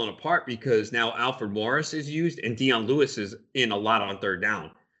Gallman's falling apart because now Alfred Morris is used and Dion Lewis is in a lot on third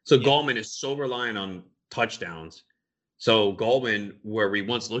down. So Gallman is so reliant on touchdowns. So Gallman, where we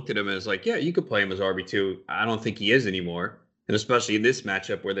once looked at him as like, yeah, you could play him as RB2. I don't think he is anymore. And especially in this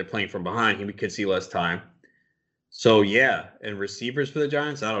matchup where they're playing from behind, he could see less time. So yeah, and receivers for the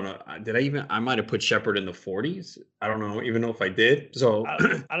Giants, I don't know. I might have put Shepard in the 40s. I don't know, even know if I did. So I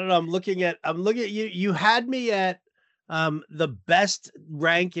don't know. I'm looking at you. You had me at the best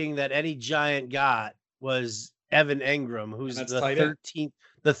ranking that any Giant got was Evan Ingram, who's the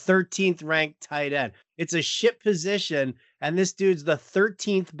 13th ranked tight end. It's a shit position, and this dude's the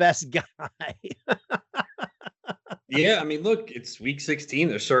 13th best guy. Yeah, I mean, look, it's week 16.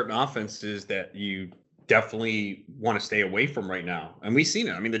 There's certain offenses that you definitely want to stay away from right now. And we've seen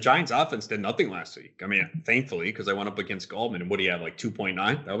it. I mean, the Giants offense did nothing last week. I mean, thankfully, because I went up against Gallman. And what do you have, like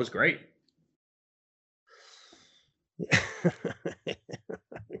 2.9? That was great.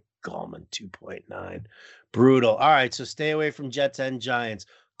 Gallman 2.9. Brutal. All right, so stay away from Jets and Giants.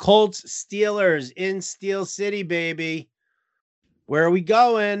 Colts, Steelers in Steel City, baby. Where are we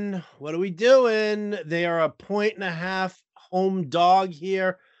going? What are we doing? They are 1.5 home dog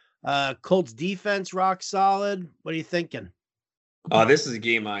here. Colts defense rock solid. What are you thinking? This is a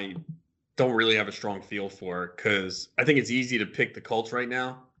game I don't really have a strong feel for because I think it's easy to pick the Colts right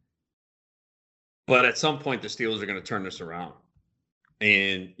now. But at some point, the Steelers are going to turn this around.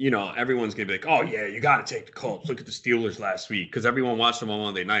 And, everyone's going to be like, oh, yeah, you got to take the Colts. Look at the Steelers last week because everyone watched them on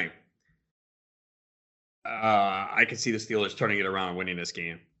Monday night. I can see the Steelers turning it around and winning this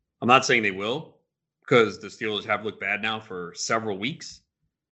game. I'm not saying they will because the Steelers have looked bad now for several weeks.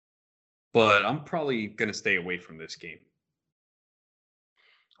 But I'm probably going to stay away from this game.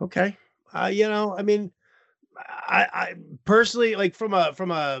 Okay. I mean, I personally, like from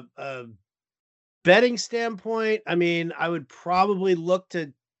a betting standpoint, I mean, I would probably look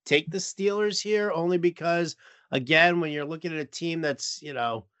to take the Steelers here only because, again, when you're looking at a team that's,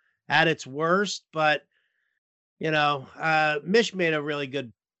 at its worst, but, Mish made a really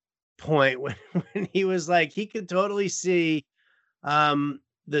good point when he was like, he could totally see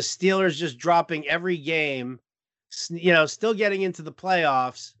the Steelers just dropping every game, still getting into the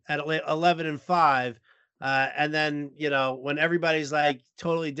playoffs at 11-5. And then, when everybody's like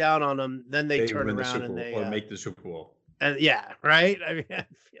totally down on them, then they turn around and they make the Super Bowl. And yeah, right. I mean, I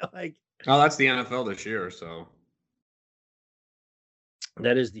feel like that's the NFL this year. So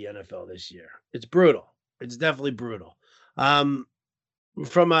that is the NFL this year. It's brutal. It's definitely brutal. From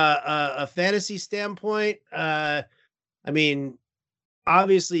a fantasy standpoint, I mean,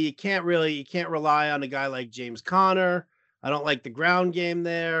 obviously you can't rely on a guy like James Conner. I don't like the ground game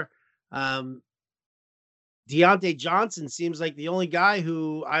there. Deontay Johnson seems like the only guy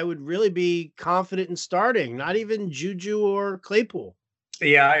who I would really be confident in starting, not even Juju or Claypool.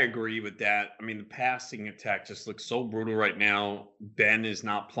 Yeah, I agree with that. I mean, the passing attack just looks so brutal right now. Ben is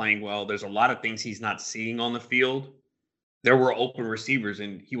not playing well. There's a lot of things he's not seeing on the field. There were open receivers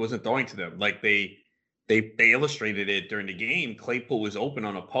and he wasn't throwing to them. Like they illustrated it during the game. Claypool was open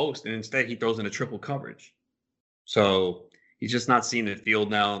on a post and instead he throws in a triple coverage. So he's just not seeing the field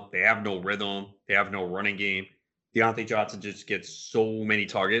now. They have no rhythm. They have no running game. Deontay Johnson just gets so many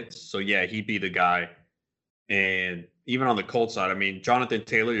targets. So yeah, he'd be the guy. And even on the Colts side, I mean, Jonathan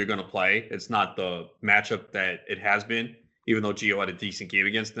Taylor, you're going to play. It's not the matchup that it has been, even though Gio had a decent game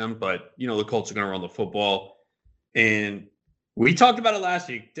against them. But, the Colts are going to run the football. And we talked about it last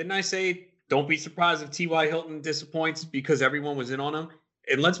week. Didn't I say, don't be surprised if T.Y. Hilton disappoints because everyone was in on him?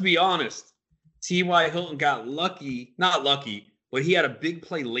 And let's be honest, T.Y. Hilton got lucky, not lucky, but he had a big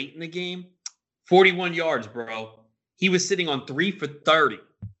play late in the game. 41 yards, bro. He was sitting on 3 for 30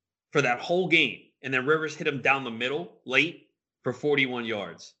 for that whole game. And then Rivers hit him down the middle late for 41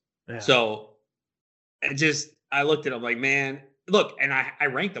 yards. Yeah. So I looked at him like, man, look, and I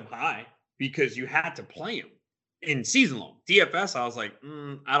ranked him high because you had to play him in season long. DFS, I was like,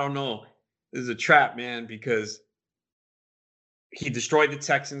 I don't know. This is a trap, man, because he destroyed the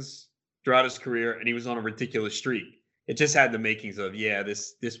Texans throughout his career and he was on a ridiculous streak. It just had the makings of, yeah,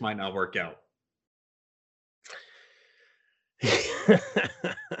 this might not work out.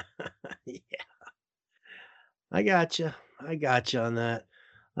 Yeah. I gotcha. I gotcha on that.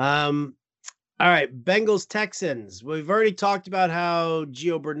 Um, all right, Bengals Texans. We've already talked about how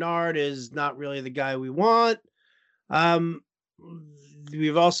Gio Bernard is not really the guy we want. Um,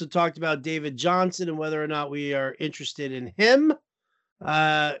 we've also talked about David Johnson and whether or not we are interested in him.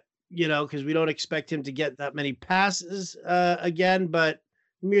 Uh, because we don't expect him to get that many passes again. But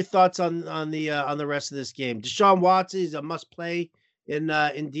give me your thoughts on the rest of this game. Deshaun Watson is a must play in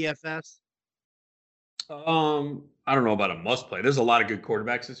DFS. I don't know about a must play. There's a lot of good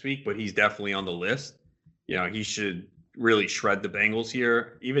quarterbacks this week, but he's definitely on the list. He should really shred the Bengals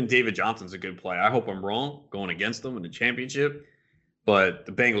here. Even David Johnson's a good play. I hope I'm wrong going against them in the championship, but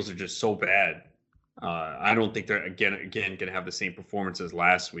the Bengals are just so bad. I don't think they're again going to have the same performance as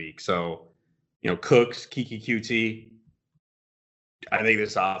last week. So, Cooks, Kiki QT. I think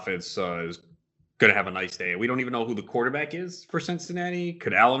this offense is going to have a nice day. We don't even know who the quarterback is for Cincinnati.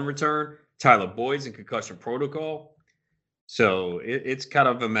 Could Allen return? Tyler Boyd's in concussion protocol. So it's kind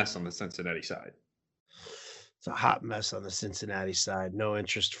of a mess on the Cincinnati side. It's a hot mess on the Cincinnati side. No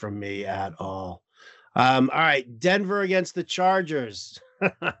interest from me at all. All right, Denver against the Chargers.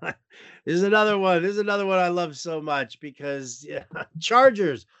 This is another one. This is another one I love so much because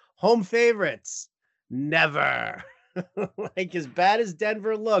Chargers, home favorites. Never. Like as bad as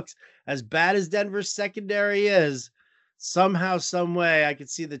Denver looks, as bad as Denver's secondary is, somehow, some way, I could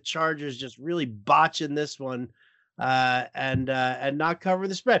see the Chargers just really botching this one and not cover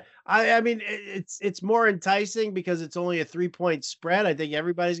the spread. I mean, it's more enticing because it's only a 3-point spread. I think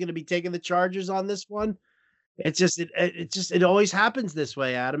everybody's going to be taking the Chargers on this one. It always happens this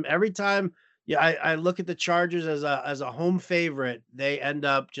way, Adam. Every time I look at the Chargers as a home favorite, they end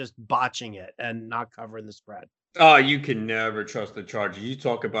up just botching it and not covering the spread. Oh, you can never trust the Chargers. You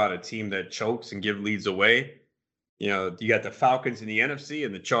talk about a team that chokes and give leads away. You got the Falcons in the NFC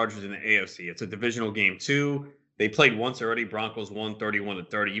and the Chargers in the AFC. It's a divisional game too. They played once already. Broncos won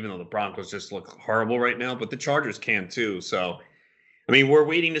 31-30, even though the Broncos just look horrible right now, but the Chargers can too. So, I mean, we're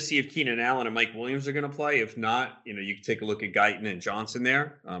waiting to see if Keenan Allen and Mike Williams are going to play. If not, you can take a look at Guyton and Johnson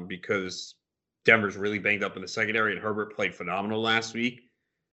there because Denver's really banged up in the secondary, and Herbert played phenomenal last week.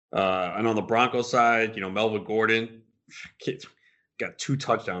 And on the Broncos side, Melvin Gordon got 2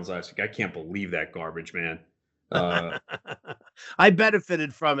 touchdowns last week. I can't believe that garbage, man. I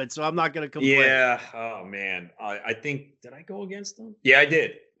benefited from it, so I'm not going to complain. Yeah. Oh man. I think did I go against them? Yeah, I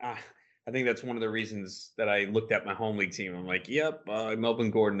did. I think that's one of the reasons that I looked at my home league team. I'm like, yep, Melvin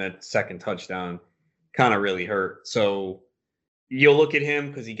Gordon, that second touchdown kind of really hurt. So you'll look at him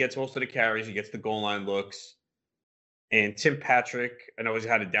because he gets most of the carries, he gets the goal line looks. And Tim Patrick, I know he's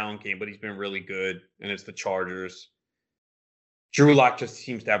had a down game, but he's been really good. And it's the Chargers. Drew Lock just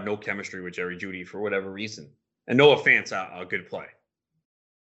seems to have no chemistry with Jerry Jeudy for whatever reason. And Noah Fant's a good play.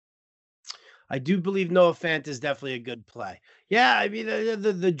 I do believe Noah Fant is definitely a good play. Yeah, I mean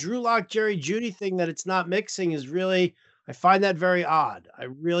the Drew Lock Jerry Jeudy thing that it's not mixing is really, I find that very odd. I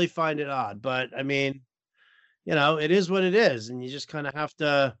really find it odd. But I mean, it is what it is, and you just kind of have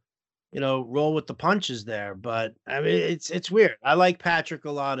to roll with the punches there. But I mean, it's weird. I like Patrick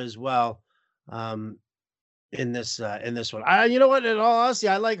a lot as well. In this one, you know what? In all honesty,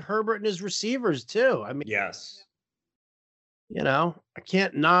 I like Herbert and his receivers too. I mean, yes, I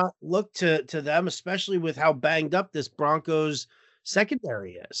can't not look to them, especially with how banged up this Broncos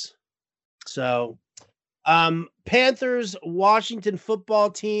secondary is. So, Panthers, Washington football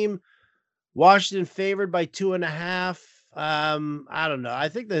team. Washington favored by 2.5. I don't know. I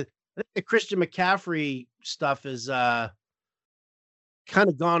think the Christian McCaffrey stuff is kind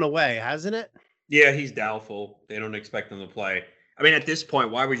of gone away, hasn't it? Yeah, he's doubtful. They don't expect him to play. I mean, at this point,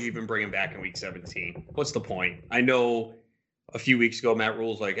 why would you even bring him back in week 17? What's the point? I know a few weeks ago, Matt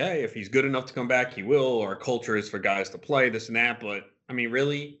Rule's like, hey, if he's good enough to come back, he will. Our culture is for guys to play, this and that. But, I mean,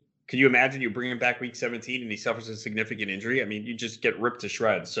 really? Could you imagine you bring him back week 17 and he suffers a significant injury? I mean, you just get ripped to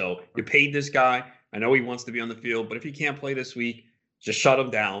shreds. So you paid this guy. I know he wants to be on the field, but if he can't play this week, just shut him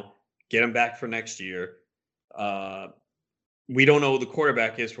down. Get him back for next year. We don't know who the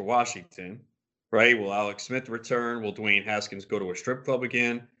quarterback is for Washington. Right? Will Alex Smith return? Will Dwayne Haskins go to a strip club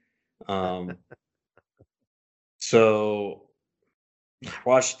again? So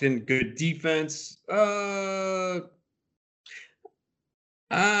Washington, good defense. I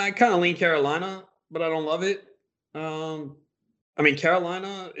kind of lean Carolina, but I don't love it. I mean,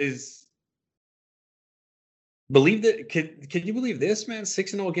 Carolina is believe that. Can you believe this, man?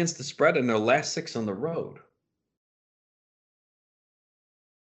 6-0 against the spread and their last 6 on the road.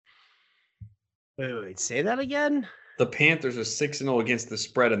 Wait, say that again? The Panthers are 6-0 against the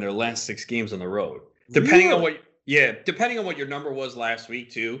spread in their last 6 games on the road. Depending on what your number was last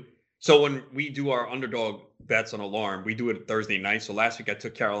week too. So when we do our underdog bets on Alarm. We do it Thursday night. So last week I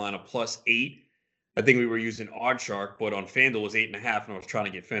took Carolina +8. I think we were using OddsShark, but on FanDuel it was 8.5, and I was trying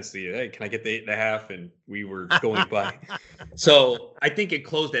to get fancy. Hey, can I get the 8.5? And we were going by. So I think it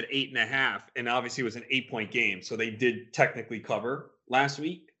closed at 8.5, and obviously it was an 8-point game. So they did technically cover last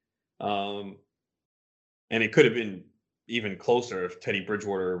week. And it could have been even closer if Teddy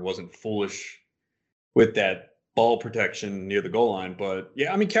Bridgewater wasn't foolish with that ball protection near the goal line. But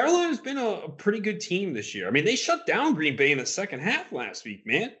yeah, I mean, Carolina's been a pretty good team this year. I mean, they shut down Green Bay in the second half last week,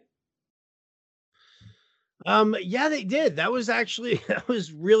 man. Yeah, they did. That was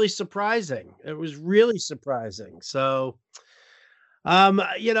really surprising. It was really surprising. So,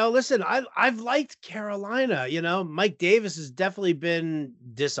 listen, I've liked Carolina. Mike Davis has definitely been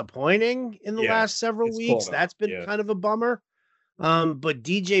disappointing in the last several weeks. That's been kind of a bummer. But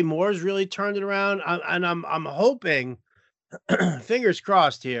DJ Moore's really turned it around. I'm hoping, fingers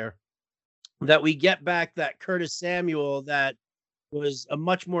crossed here, that we get back that Curtis Samuel that was a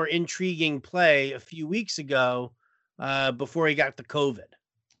much more intriguing play a few weeks ago, before he got the COVID.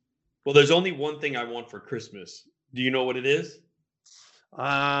 Well, there's only one thing I want for Christmas. Do you know what it is?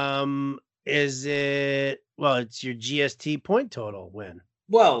 Is it? Well, it's your GST point total win.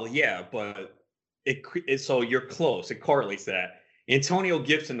 Well, yeah, but so you're close. It correlates to that. Antonio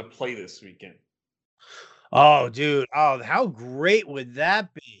Gibson to play this weekend. Oh, dude! Oh, how great would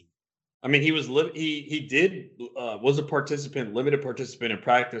that be? I mean, he was was a participant, limited participant in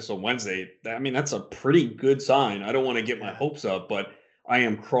practice on Wednesday. I mean, that's a pretty good sign. I don't want to get my hopes up, but I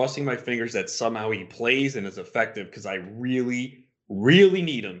am crossing my fingers that somehow he plays and is effective, because I really, really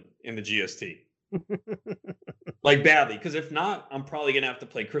need him in the GST. Like badly, because if not, I'm probably going to have to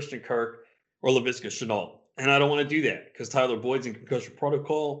play Christian Kirk or Laviska Shenault. And I don't want to do that because Tyler Boyd's in concussion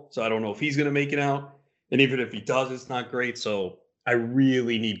protocol, so I don't know if he's going to make it out. And even if he does, it's not great. So I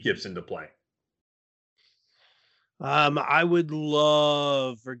really need Gibson to play. I would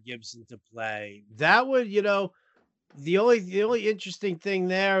love for Gibson to play. That would, the only interesting thing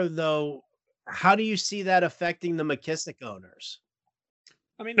there, though, how do you see that affecting the McKissick owners?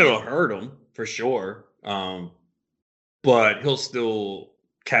 I mean, it'll hurt him for sure, but he'll still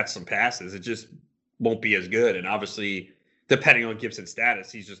catch some passes. It just won't be as good. And obviously, depending on Gibson's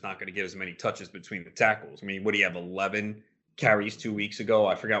status, he's just not going to get as many touches between the tackles. I mean, what do you have, 11 carries 2 weeks ago?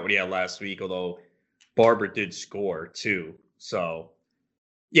 I forgot what he had last week, although Barber did score too. So,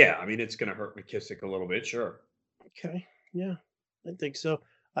 yeah, I mean, it's going to hurt McKissick a little bit, sure. Okay, yeah, I think so.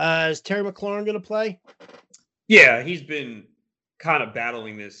 Is Terry McLaurin going to play? Yeah, he's been kind of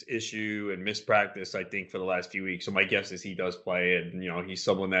battling this issue and mispractice, I think, for the last few weeks. So my guess is he does play. And, he's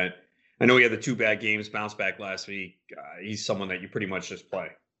someone that, I know he had the 2 bad games, bounce back last week. He's someone that you pretty much just play.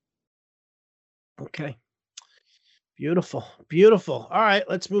 Okay. Beautiful. Beautiful. All right,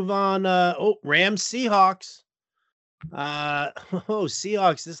 let's move on. Rams Seahawks.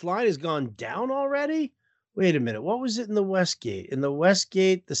 Seahawks, this line has gone down already? Wait a minute. What was it in the Westgate? In the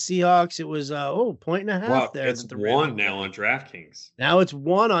Westgate, the Seahawks, it was 1.5 wow, there. It's one now on DraftKings. Now it's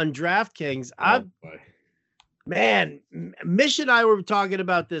 1 on DraftKings. Man, Mish and I were talking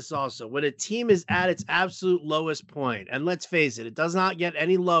about this also. When a team is at its absolute lowest point, and let's face it does not get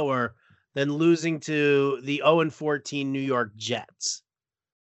any lower than losing to the 0-14 New York Jets.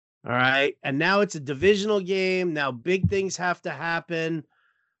 All right. And now it's a divisional game. Now big things have to happen.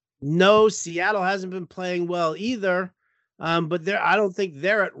 No, Seattle hasn't been playing well either. But I don't think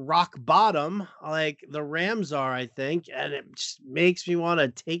they're at rock bottom like the Rams are, I think. And it just makes me want to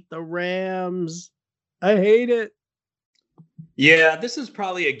take the Rams. I hate it. Yeah, this is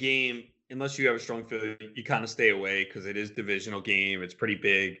probably a game, unless you have a strong feeling, you kind of stay away because it is divisional game. It's pretty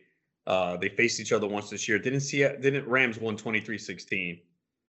big. They faced each other once this year. Didn't Rams won 23-16.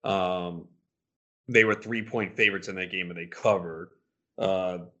 They were 3-point favorites in that game and they covered.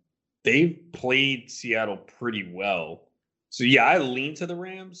 They've played Seattle pretty well. So yeah, I lean to the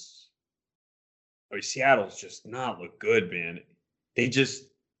Rams. I mean, Seattle's just not look good, man.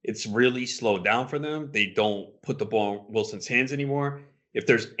 It's really slowed down for them. They don't put the ball in Wilson's hands anymore. If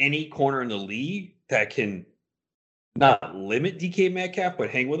there's any corner in the league that can not limit DK Metcalf, but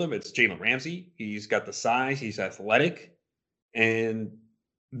hang with him, it's Jalen Ramsey. He's got the size. He's athletic. And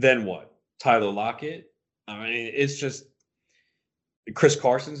then what? Tyler Lockett. I mean, it's just Chris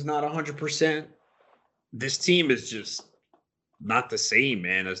Carson's not 100%. This team is just not the same,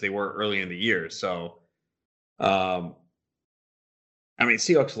 man, as they were early in the year. So, I mean,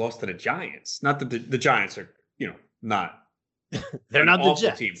 Seahawks lost to the Giants. Not that the Giants are, not they're not the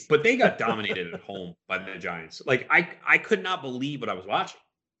Jets team, but they got dominated at home by the Giants. Like I could not believe what I was watching.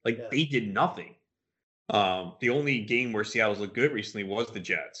 Like they did nothing. The only game where Seattle's looked good recently was the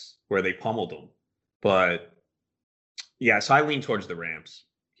Jets, where they pummeled them. But Yeah, so I lean towards the Rams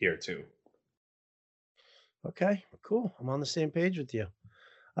here too. Okay, cool. I'm on the same page with you.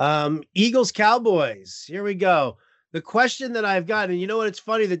 Eagles Cowboys. Here we go. The question that I've got, and you know what? It's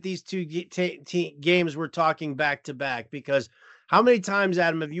funny that these two games we're talking back to back, because how many times,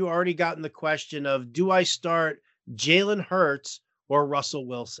 Adam, have you already gotten the question of, do I start Jalen Hurts or Russell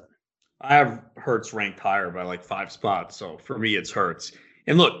Wilson? I have Hurts ranked higher by like 5 spots. So for me, it's Hurts.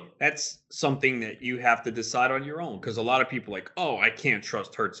 And look, that's something that you have to decide on your own because a lot of people are like, oh, I can't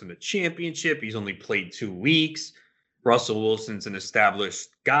trust Hurts in the championship. He's only played 2 weeks. Russell Wilson's an established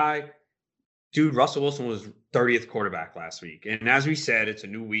guy. Dude, Russell Wilson was 30th quarterback last week. And as we said, it's a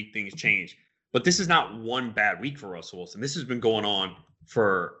new week, things change. But this is not one bad week for Russell Wilson. This has been going on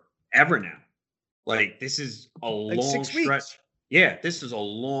forever now. Like, this is a Like long 6 stretch. weeks. Yeah, this is a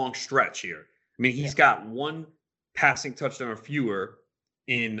long stretch here. I mean, he's got one passing touchdown or fewer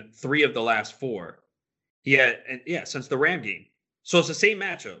in 3 of the last 4. Since the Ram game. So it's the same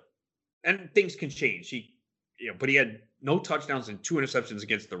matchup. And things can change. But he had no touchdowns and 2 interceptions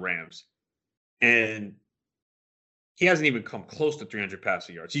against the Rams. And he hasn't even come close to 300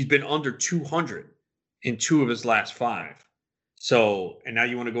 passing yards. He's been under 200 in 2 of his last 5. So, and now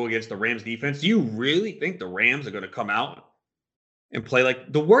you want to go against the Rams defense? Do you really think the Rams are going to come out and play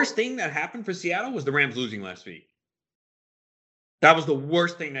like the worst thing that happened for Seattle was the Rams losing last week? That was the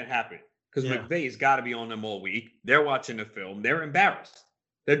worst thing that happened because McVay's got to be on them all week. They're watching the film. They're embarrassed.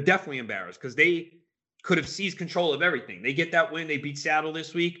 They're definitely embarrassed because they could have seized control of everything. They get that win. They beat Seattle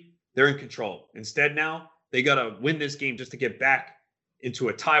this week. They're in control. Instead, now they got to win this game just to get back into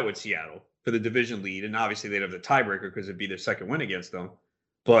a tie with Seattle for the division lead. And obviously, they'd have the tiebreaker because it'd be their second win against them.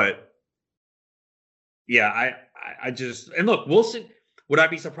 But yeah, I just, and look, Wilson, would I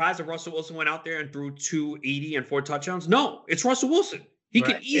be surprised if Russell Wilson went out there and threw 280 and 4 touchdowns? No, it's Russell Wilson. He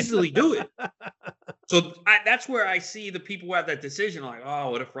can easily do it. So that's where I see the people who have that decision like,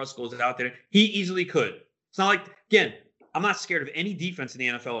 oh, what if Russ goes out there? He easily could. It's not like, again, I'm not scared of any defense in the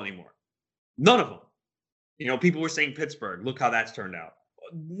NFL anymore. None of them. People were saying Pittsburgh. Look how that's turned out.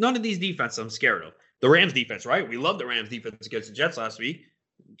 None of these defenses I'm scared of. The Rams defense, right? We love the Rams defense against the Jets last week.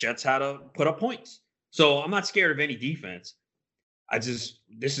 Jets had to put up points. So I'm not scared of any defense.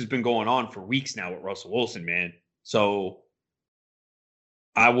 This has been going on for weeks now with Russell Wilson, man. So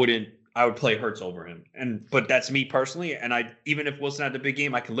I would play Hurts over him. But that's me personally. And even if Wilson had the big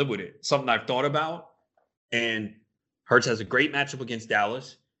game, I can live with it. Something I've thought about. And Hurts has a great matchup against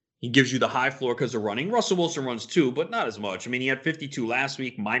Dallas. He gives you the high floor because of running. Russell Wilson runs too, but not as much. I mean, he had 52 last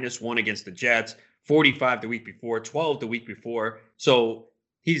week, -1 against the Jets, 45 the week before, 12 the week before. So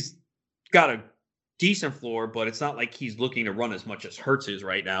he's got a decent floor, but it's not like he's looking to run as much as Hurts is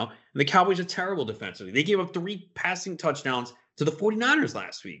right now. And the Cowboys are terrible defensively. They gave up 3 passing touchdowns to the 49ers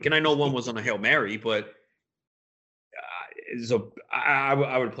last week. And I know one was on a Hail Mary, but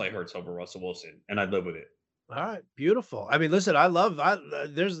I would play Hurts over Russell Wilson, and I'd live with it. All right, beautiful. I mean, listen,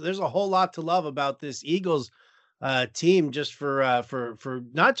 there's a whole lot to love about this Eagles team, just for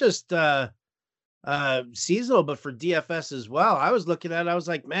not just seasonal, but for DFS as well. I was looking at it, I was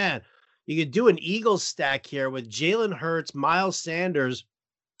like, man, you could do an Eagles stack here with Jalen Hurts, Miles Sanders,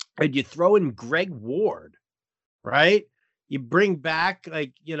 and you throw in Greg Ward, right? You bring back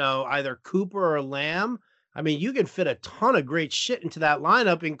either Cooper or Lamb. I mean, you can fit a ton of great shit into that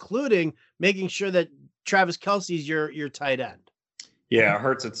lineup, including making sure that Travis Kelce's your tight end. Yeah,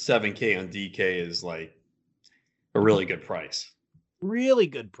 Hurts at $7K on DK is like a really good price. Really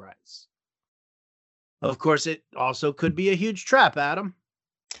good price. Of course, it also could be a huge trap, Adam.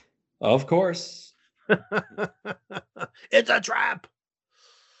 Of course. It's a trap.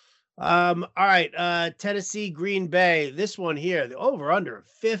 All right. Tennessee, Green Bay. This one here, the over under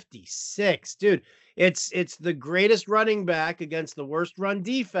 56. Dude, it's the greatest running back against the worst run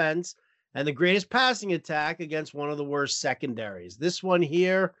defense and the greatest passing attack against one of the worst secondaries. This one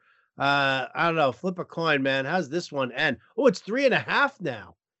here, I don't know, flip a coin, man. How's this one end? Oh, it's 3.5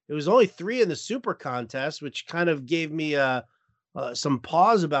 now. It was only 3 in the super contest, which kind of gave me some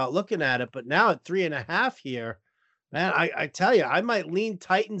pause about looking at it. But now at 3.5 here, man, I tell you, I might lean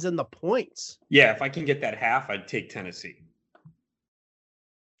Titans in the points. Yeah, if I can get that half, I'd take Tennessee.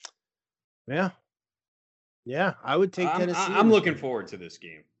 Yeah. Yeah, I would take Tennessee. I'm looking forward to this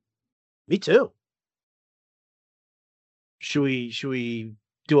game. Me too. Should we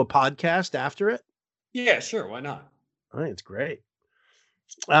do a podcast after it? Yeah, sure. Why not? I think it's great.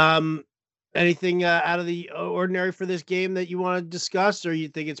 Anything out of the ordinary for this game that you want to discuss, or you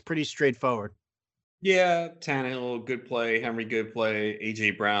think it's pretty straightforward? Yeah, Tannehill, good play. Henry, good play.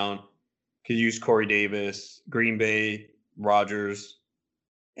 AJ Brown could use Corey Davis. Green Bay, Rodgers,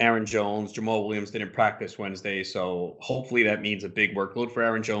 Aaron Jones. Jamal Williams didn't practice Wednesday, so hopefully that means a big workload for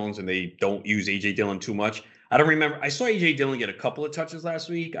Aaron Jones and they don't use A.J. Dillon too much. I don't remember. I saw A.J. Dillon get a couple of touches last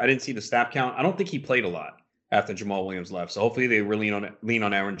week. I didn't see the snap count. I don't think he played a lot after Jamal Williams left. So hopefully they really lean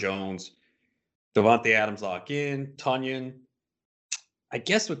on Aaron Jones. Devontae Adams lock in. Tonyan. I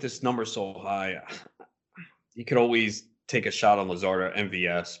guess with this number so high, you could always take a shot on Lazard or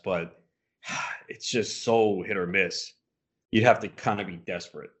MVS, but it's just so hit or miss. You'd have to kind of be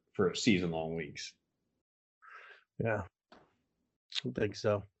desperate for season-long weeks. Yeah, I think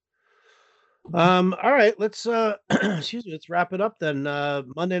so. All right, let's let's wrap it up then.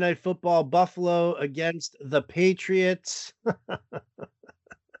 Monday Night Football, Buffalo against the Patriots.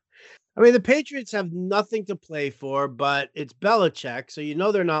 I mean, the Patriots have nothing to play for, but it's Belichick, so you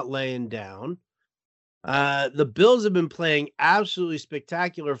know they're not laying down. The Bills have been playing absolutely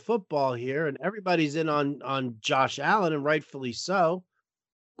spectacular football here, and everybody's in on Josh Allen, and rightfully so.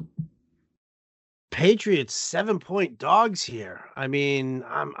 Patriots 7-point dogs here. I mean,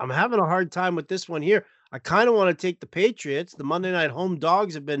 I'm having a hard time with this one here. I kind of want to take the Patriots. The Monday Night Home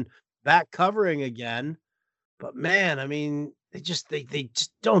Dogs have been back covering again, but man, I mean, they just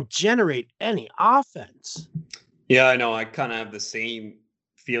don't generate any offense. Yeah, I know. I kind of have the same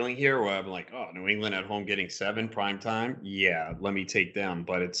feeling here where I'm like, oh, New England at home getting 7 prime time. Yeah, let me take them.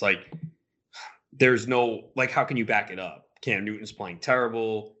 But it's like, there's no, like, how can you back it up? Cam Newton's playing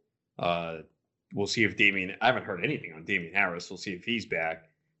terrible. We'll see if I haven't heard anything on Damian Harris. We'll see if he's back.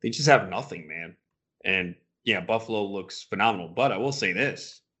 They just have nothing, man. And yeah, Buffalo looks phenomenal. But I will say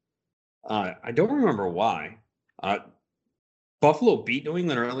this. I don't remember why. Buffalo beat New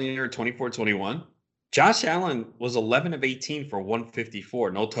England earlier 24-21. Josh Allen was 11 of 18 for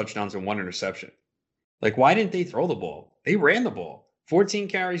 154, no touchdowns and 1 interception. Like, why didn't they throw the ball? They ran the ball. 14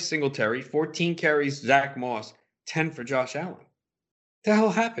 carries Singletary, 14 carries Zach Moss, 10 for Josh Allen. What the hell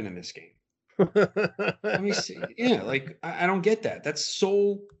happened in this game? Let me see. Yeah, like, I don't get that. That's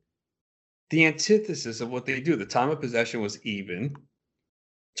so the antithesis of what they do. The time of possession was even.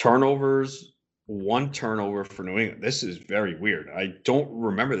 Turnovers, 1 turnover for New England. This is very weird. I don't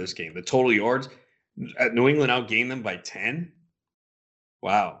remember this game. The total yards, New England outgained them by 10.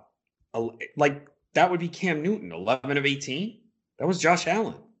 Wow. Like, that would be Cam Newton, 11 of 18. That was Josh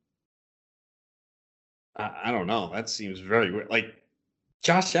Allen. I don't know. That seems very weird. Like,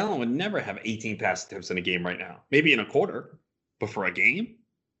 Josh Allen would never have 18 pass attempts in a game right now. Maybe in a quarter, but for a game?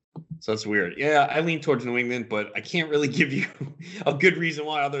 So that's weird. Yeah, I lean towards New England, but I can't really give you a good reason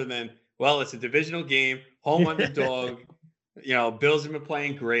why other than, well, it's a divisional game, home underdog. Bills have been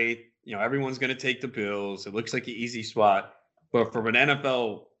playing great. Everyone's going to take the Bills. It looks like an easy spot. But from an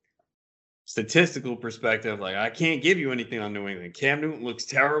NFL statistical perspective, like, I can't give you anything on New England. Cam Newton looks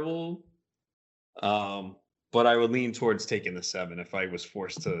terrible. But I would lean towards taking the 7 if I was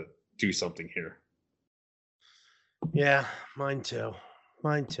forced to do something here. Yeah, mine too.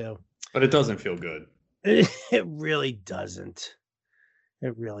 But it doesn't feel good. It really doesn't.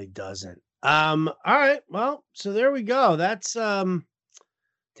 It really doesn't. All right. Well, so there we go. That's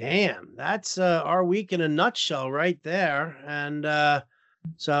that's our week in a nutshell right there. And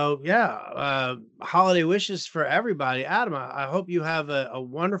so yeah, holiday wishes for everybody. Adam, I hope you have a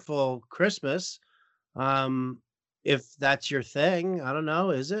wonderful Christmas. If that's your thing, I don't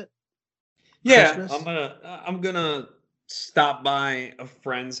know, is it? Yeah, Christmas? I'm gonna stop by a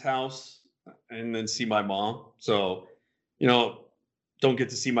friend's house and then see my mom. So, don't get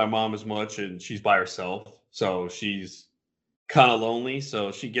to see my mom as much, and she's by herself, so she's kind of lonely.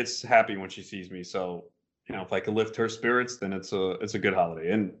 So she gets happy when she sees me. So, if I can lift her spirits, then it's a good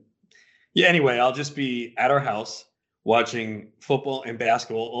holiday. And yeah, anyway, I'll just be at our house watching football and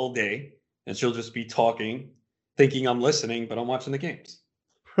basketball all day. And she'll just be talking, thinking I'm listening, but I'm watching the games.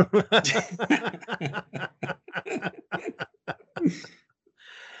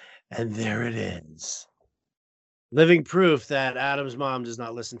 And there it is. Living proof that Adam's mom does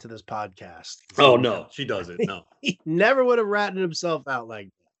not listen to this podcast. Oh, no, she doesn't. No. He never would have ratted himself out like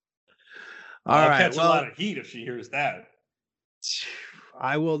that. I'll catch a lot of heat if she hears that.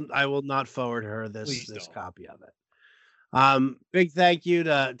 I will not forward her this copy of it. Big thank you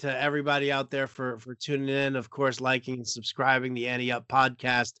to everybody out there for tuning in, of course, liking and subscribing the Ante Up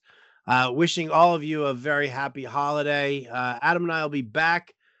podcast. Wishing all of you a very happy holiday. Adam and I will be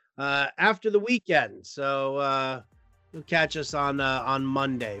back after the weekend, so you'll catch us on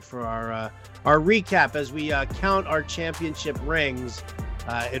Monday for our recap as we count our championship rings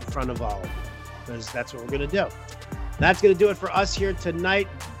in front of all of you, because that's what we're gonna do. That's going to do it for us here tonight.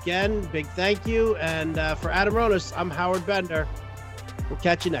 Again, big thank you. And for Adam Ronis, I'm Howard Bender. We'll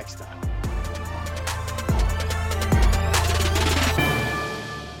catch you next time.